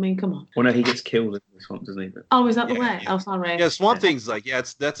swamp. I mean, come on. Well, no, he gets killed in the swamp, doesn't he? Oh, is that the way? Oh, sorry. Yeah, swamp thing's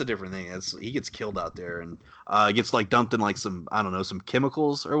that's a different thing. He gets killed out there and gets dumped in some some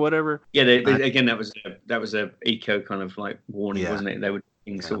chemicals or whatever. Yeah, again that was a eco kind of warning, wasn't it? They were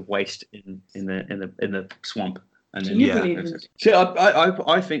sort of waste in the swamp. And then, so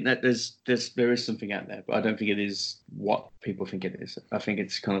I think that there is something out there, but I don't think it is what people think it is. I think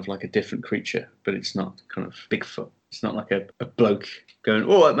it's kind of like a different creature, but it's not kind of Bigfoot. It's not like a bloke going,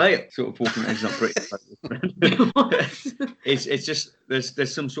 "All right, mate," sort of walking. He's not British. It's just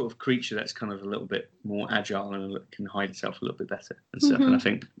there's some sort of creature that's kind of a little bit more agile and can hide itself a little bit better and stuff. And I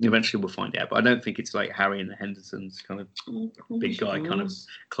think eventually we'll find out. But I don't think it's like Harry and the Hendersons kind of big guy kind of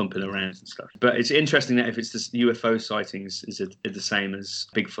clumping around and stuff. But it's interesting that if it's this UFO sightings, is it the same as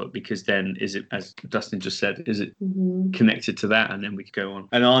Bigfoot? Because then is it, as Dustin just said, is it connected to that? And then we could go on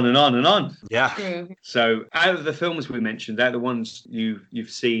and on and on and on. Yeah. So out of the films we mentioned, they're the ones you've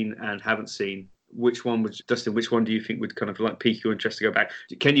seen and haven't seen. which one would Dustin? Which one do you think would kind of like pique your interest to go back?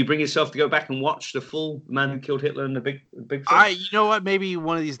 Can you bring yourself to go back and watch the full Man Who Killed Hitler and the Bigfoot? You know what? Maybe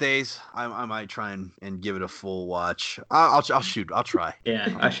one of these days I might try and give it a full watch. I'll shoot. I'll try.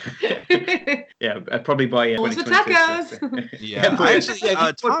 Yeah, yeah, probably by Also tacos. Yeah,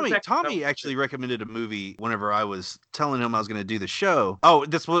 Tommy actually recommended a movie whenever I was telling him I was going to do the show. Oh,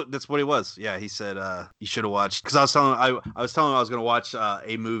 that's what it was. Yeah, he said you should have watched, because I was telling him I was going to watch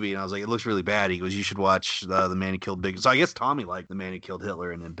a movie, and I was like, it looks really bad. He goes, you should watch The Man Who Killed Bigfoot. So I guess Tommy liked The Man Who Killed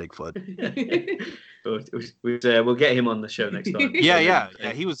Hitler and then Bigfoot. We'll get him on the show next time. Yeah.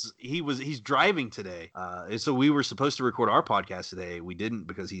 He's driving today. So we were supposed to record our podcast today. We didn't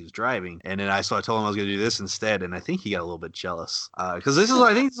because he was driving. And then I told him I was going to do this instead. And I think he got a little bit jealous because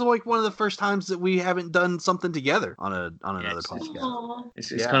I think this is like one of the first times that we haven't done something together on another podcast.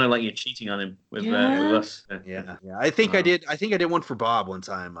 It's kind of like you're cheating on him with us. Yeah. I think I did one for Bob one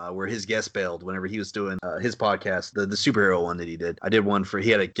time where his guest bailed whenever he was doing his podcast, the superhero one that he did. I did one he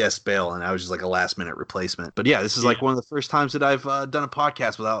had a guest bail, and I was just like a last minute replacement. But yeah, this is like one of the first times that I've done a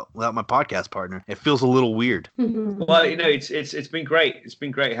podcast without my podcast partner. It feels a little weird. Well, it's been great. It's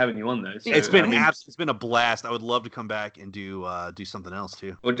been great having you on though. So, it's been a blast. I would love to come back and do something else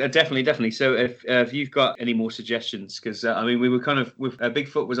too. Well, definitely. So if you've got any more suggestions, because we were kind of with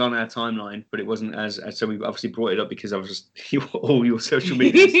Bigfoot was on our timeline, but it wasn't as so we obviously brought it up because I was just all your social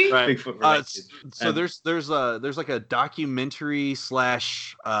media right. Bigfoot related. So there's like a documentary /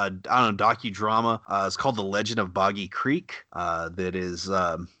 docudrama. It's called The Legend of Boggy Creek. That is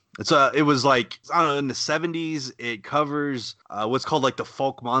it was like, I don't know, in the 70s. It covers what's called like the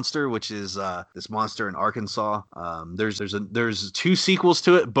folk monster, which is this monster in Arkansas. There's 2 sequels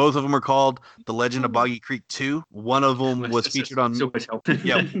to it. Both of them are called The Legend of Boggy Creek 2. One of them was featured on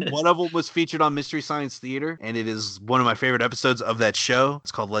one of them was featured on Mystery Science Theater, and it is one of my favorite episodes of that show.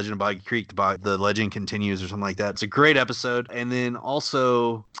 It's called Legend of Boggy Creek. The legend continues or something like that. It's a great episode. And then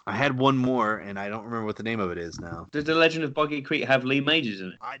also I had one more, and I don't remember what the name of it is now. Does The Legend of Boggy Creek have Lee Majors in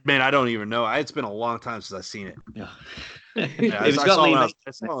it? I don't even know. It's been a long time since I've seen it. Yeah. I saw it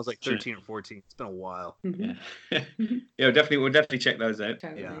when I was like 13 or 14. It's been a while. Yeah. We'll definitely check those out.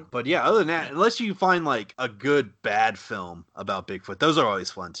 Totally. Yeah. But yeah, other than that, unless you find like a good bad film about Bigfoot, those are always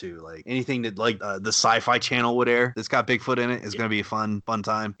fun too. Like anything that like the Sci-Fi Channel would air that's got Bigfoot in it is going to be a fun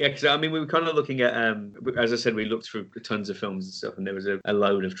time. Yeah, because we were kind of looking at as I said, we looked through tons of films and stuff, and there was a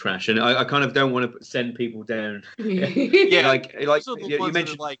load of trash, and I kind of don't want to send people down. Yeah, like you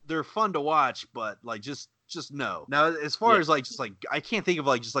mentioned, like they're fun to watch, but like just no. Now, as far as like I can't think of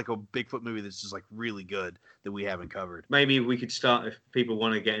like just like a Bigfoot movie that's just like really good that we haven't covered. Maybe we could start, if people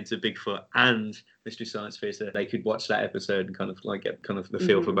want to get into Bigfoot and Mystery Science Theater, they could watch that episode and kind of like get kind of the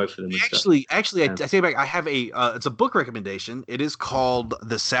feel for both of them. Actually, I take back. I have it's a book recommendation. It is called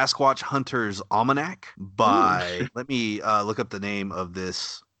The Sasquatch Hunter's Almanac by. Let me look up the name of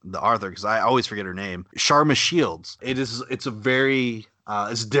the author, because I always forget her name. Sharma Shields. It's a very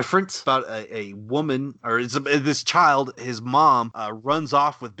it's different. It's about a woman, or it's this child. His mom runs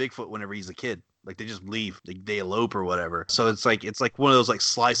off with Bigfoot whenever he's a kid. Like they just leave, they elope or whatever. So it's like one of those like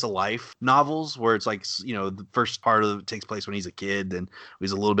slice of life novels where it's like, the first part of it takes place when he's a kid and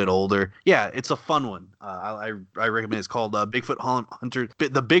he's a little bit older. Yeah, it's a fun one. I recommend it. It's called The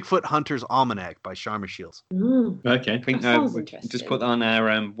Bigfoot Hunter's Almanac by Sharma Shields. Okay, I think just put that on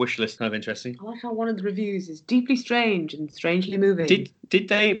our wish list. Kind of interesting. I like how one of the reviews is deeply strange and strangely moving. Did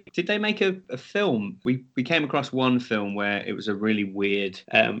they make a film? We came across one film where it was a really weird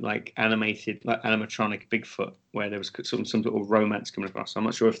like animated, like animatronic Bigfoot, where there was some sort of romance coming across. I'm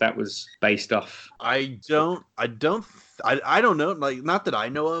not sure if that was based off. I don't know. Like, not that I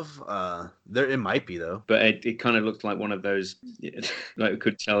know of. It might be though. But it kind of looked like one of those. Like, we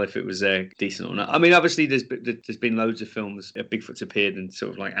could tell if it was decent or not. I mean, obviously there's been loads of films. Bigfoot's appeared in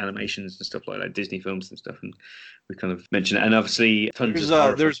sort of like animations and stuff like that, Disney films and stuff, and we kind of mentioned it. And obviously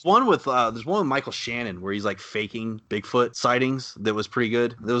there's one with Michael Shannon where he's like faking Bigfoot sightings that was pretty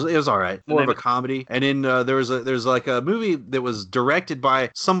good. It was all right. More of a comedy. And then there's like a movie that was directed by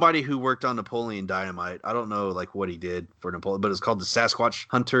somebody who worked on Napoleon Dynamite. I don't know like what he did for Napoleon, but it's called the Sasquatch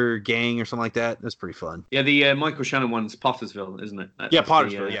Hunter Gang or something like that. It's pretty fun. Yeah, the Michael Shannon one's Pottersville, isn't it?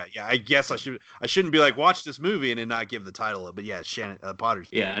 Pottersville. Yeah. I guess I shouldn't be like, watch this movie and then not give the title. But yeah, Shannon Pottersville.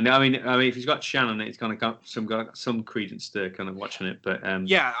 Yeah, and I mean, if he's got Shannon, it's kind of got some credence to kind of watching it. But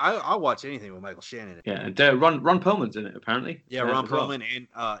yeah, I'll watch anything with Michael Shannon. Yeah, and Ron Perlman's in it apparently. Yeah, Ron Perlman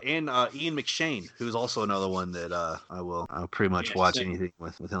and Ian McShane, who's also another one one that I'll pretty much watch anything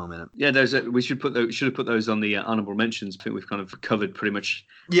with him in it. Yeah, we should have put those on the honorable mentions. I think we've kind of covered pretty much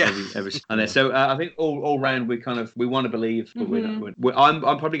every on there. So I think all round we want to believe, but I'm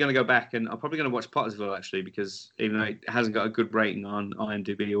probably going to go back and I'm probably going to watch Pottersville actually, because even though it hasn't got a good rating on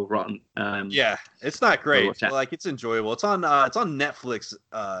IMDb or Rotten, it's not great. Like, it's enjoyable. It's on Netflix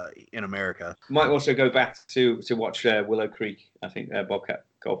in America. Might also go back to watch Willow Creek. I think Bobcat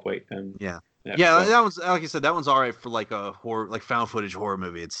Goldthwait. That one's, like I said, that one's all right for like a horror, like found footage horror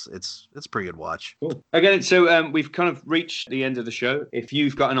movie. It's a pretty good watch. Cool. Okay, so we've kind of reached the end of the show. If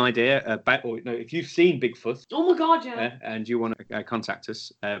you've got an idea about, if you've seen Bigfoot, oh my god, yeah, and you want to contact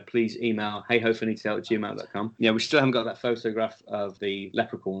us, please email heyhofinito@gmail.com. Yeah, we still haven't got that photograph of the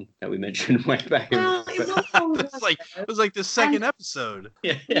leprechaun that we mentioned way back. It was like the second episode.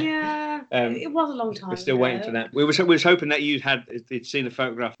 Yeah. It was a long time. We're still waiting for that. We was hoping that you'd seen the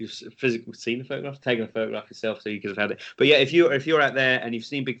photograph, you've physically seen the photograph, taken a photograph yourself, so you could have had it. But yeah, if you're out there and you've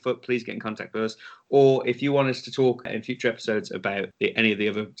seen Bigfoot, please get in contact with us. Or if you want us to talk in future episodes about any of the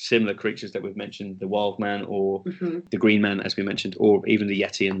other similar creatures that we've mentioned, the wild man or the green man, as we mentioned, or even the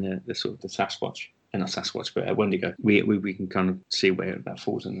Yeti and the sort of the Sasquatch. Not Sasquatch, but Wendigo. We can kind of see where that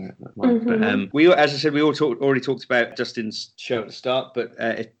falls in there. But we, as I said, we already talked about Dustin's show at the start. But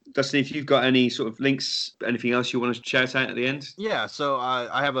Dustin, if you've got any sort of links, anything else you want to shout out at the end? Yeah. So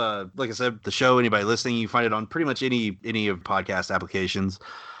I have like I said, the show. Anybody listening, you can find it on pretty much any of podcast applications.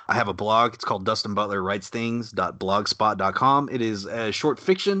 I have a blog. It's called DustinButlerWritesThings.blogspot.com. It is short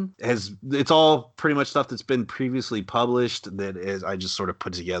fiction. It's all pretty much stuff that's been previously published I just sort of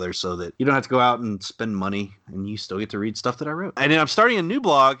put together so that you don't have to go out and spend money and you still get to read stuff that I wrote. And then I'm starting a new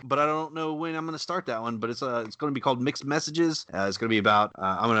blog, but I don't know when I'm going to start that one. But it's going to be called Mixed Messages. It's going to be about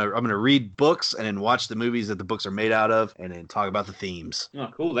I'm going to read books and then watch the movies that the books are made out of, and then talk about the themes. Oh,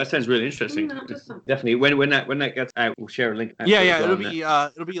 cool! That sounds really interesting. Definitely. When that gets out, we'll share a link.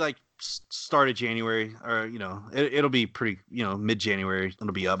 It'll be like start of January, or it'll be pretty mid-January.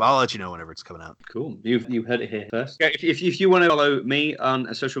 It'll be up. I'll let you know whenever it's coming out. Cool. You heard it here first. If you want to follow me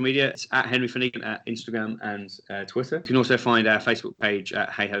on social media, it's at Henry Finnegan at Instagram and Twitter. You can also find our Facebook page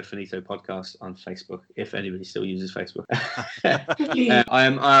at Hey Ho Finito Podcast on Facebook, if anybody still uses Facebook. I've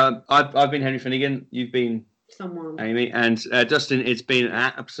been Henry Finnegan. You've been someone. Amy and Dustin, it's been an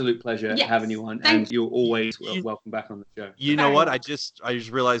absolute pleasure having you on, and you're always welcome back on the show. You know what? I just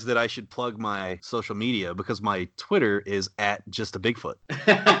realized that I should plug my social media, because my Twitter is at Just a Bigfoot.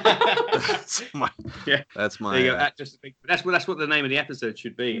 That's my. There you go, at Just a Bigfoot. That's what the name of the episode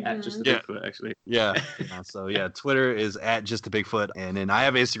should be. At Just a Bigfoot, actually. Yeah. So Twitter is at Just a Bigfoot, and then I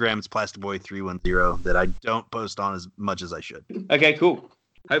have Instagram. It's PlasticBoy310 that I don't post on as much as I should. Okay, cool.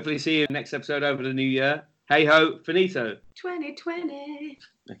 Hopefully, see you next episode over the new year. Hey ho, finito. 2020.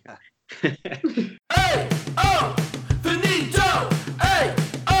 Okay. Hey, oh, finito. Hey,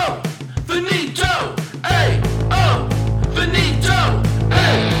 oh, finito. Hey, oh, finito.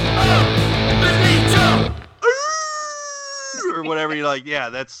 Hey, oh, finito. Or whatever you like. Yeah,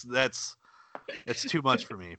 that's too much for me.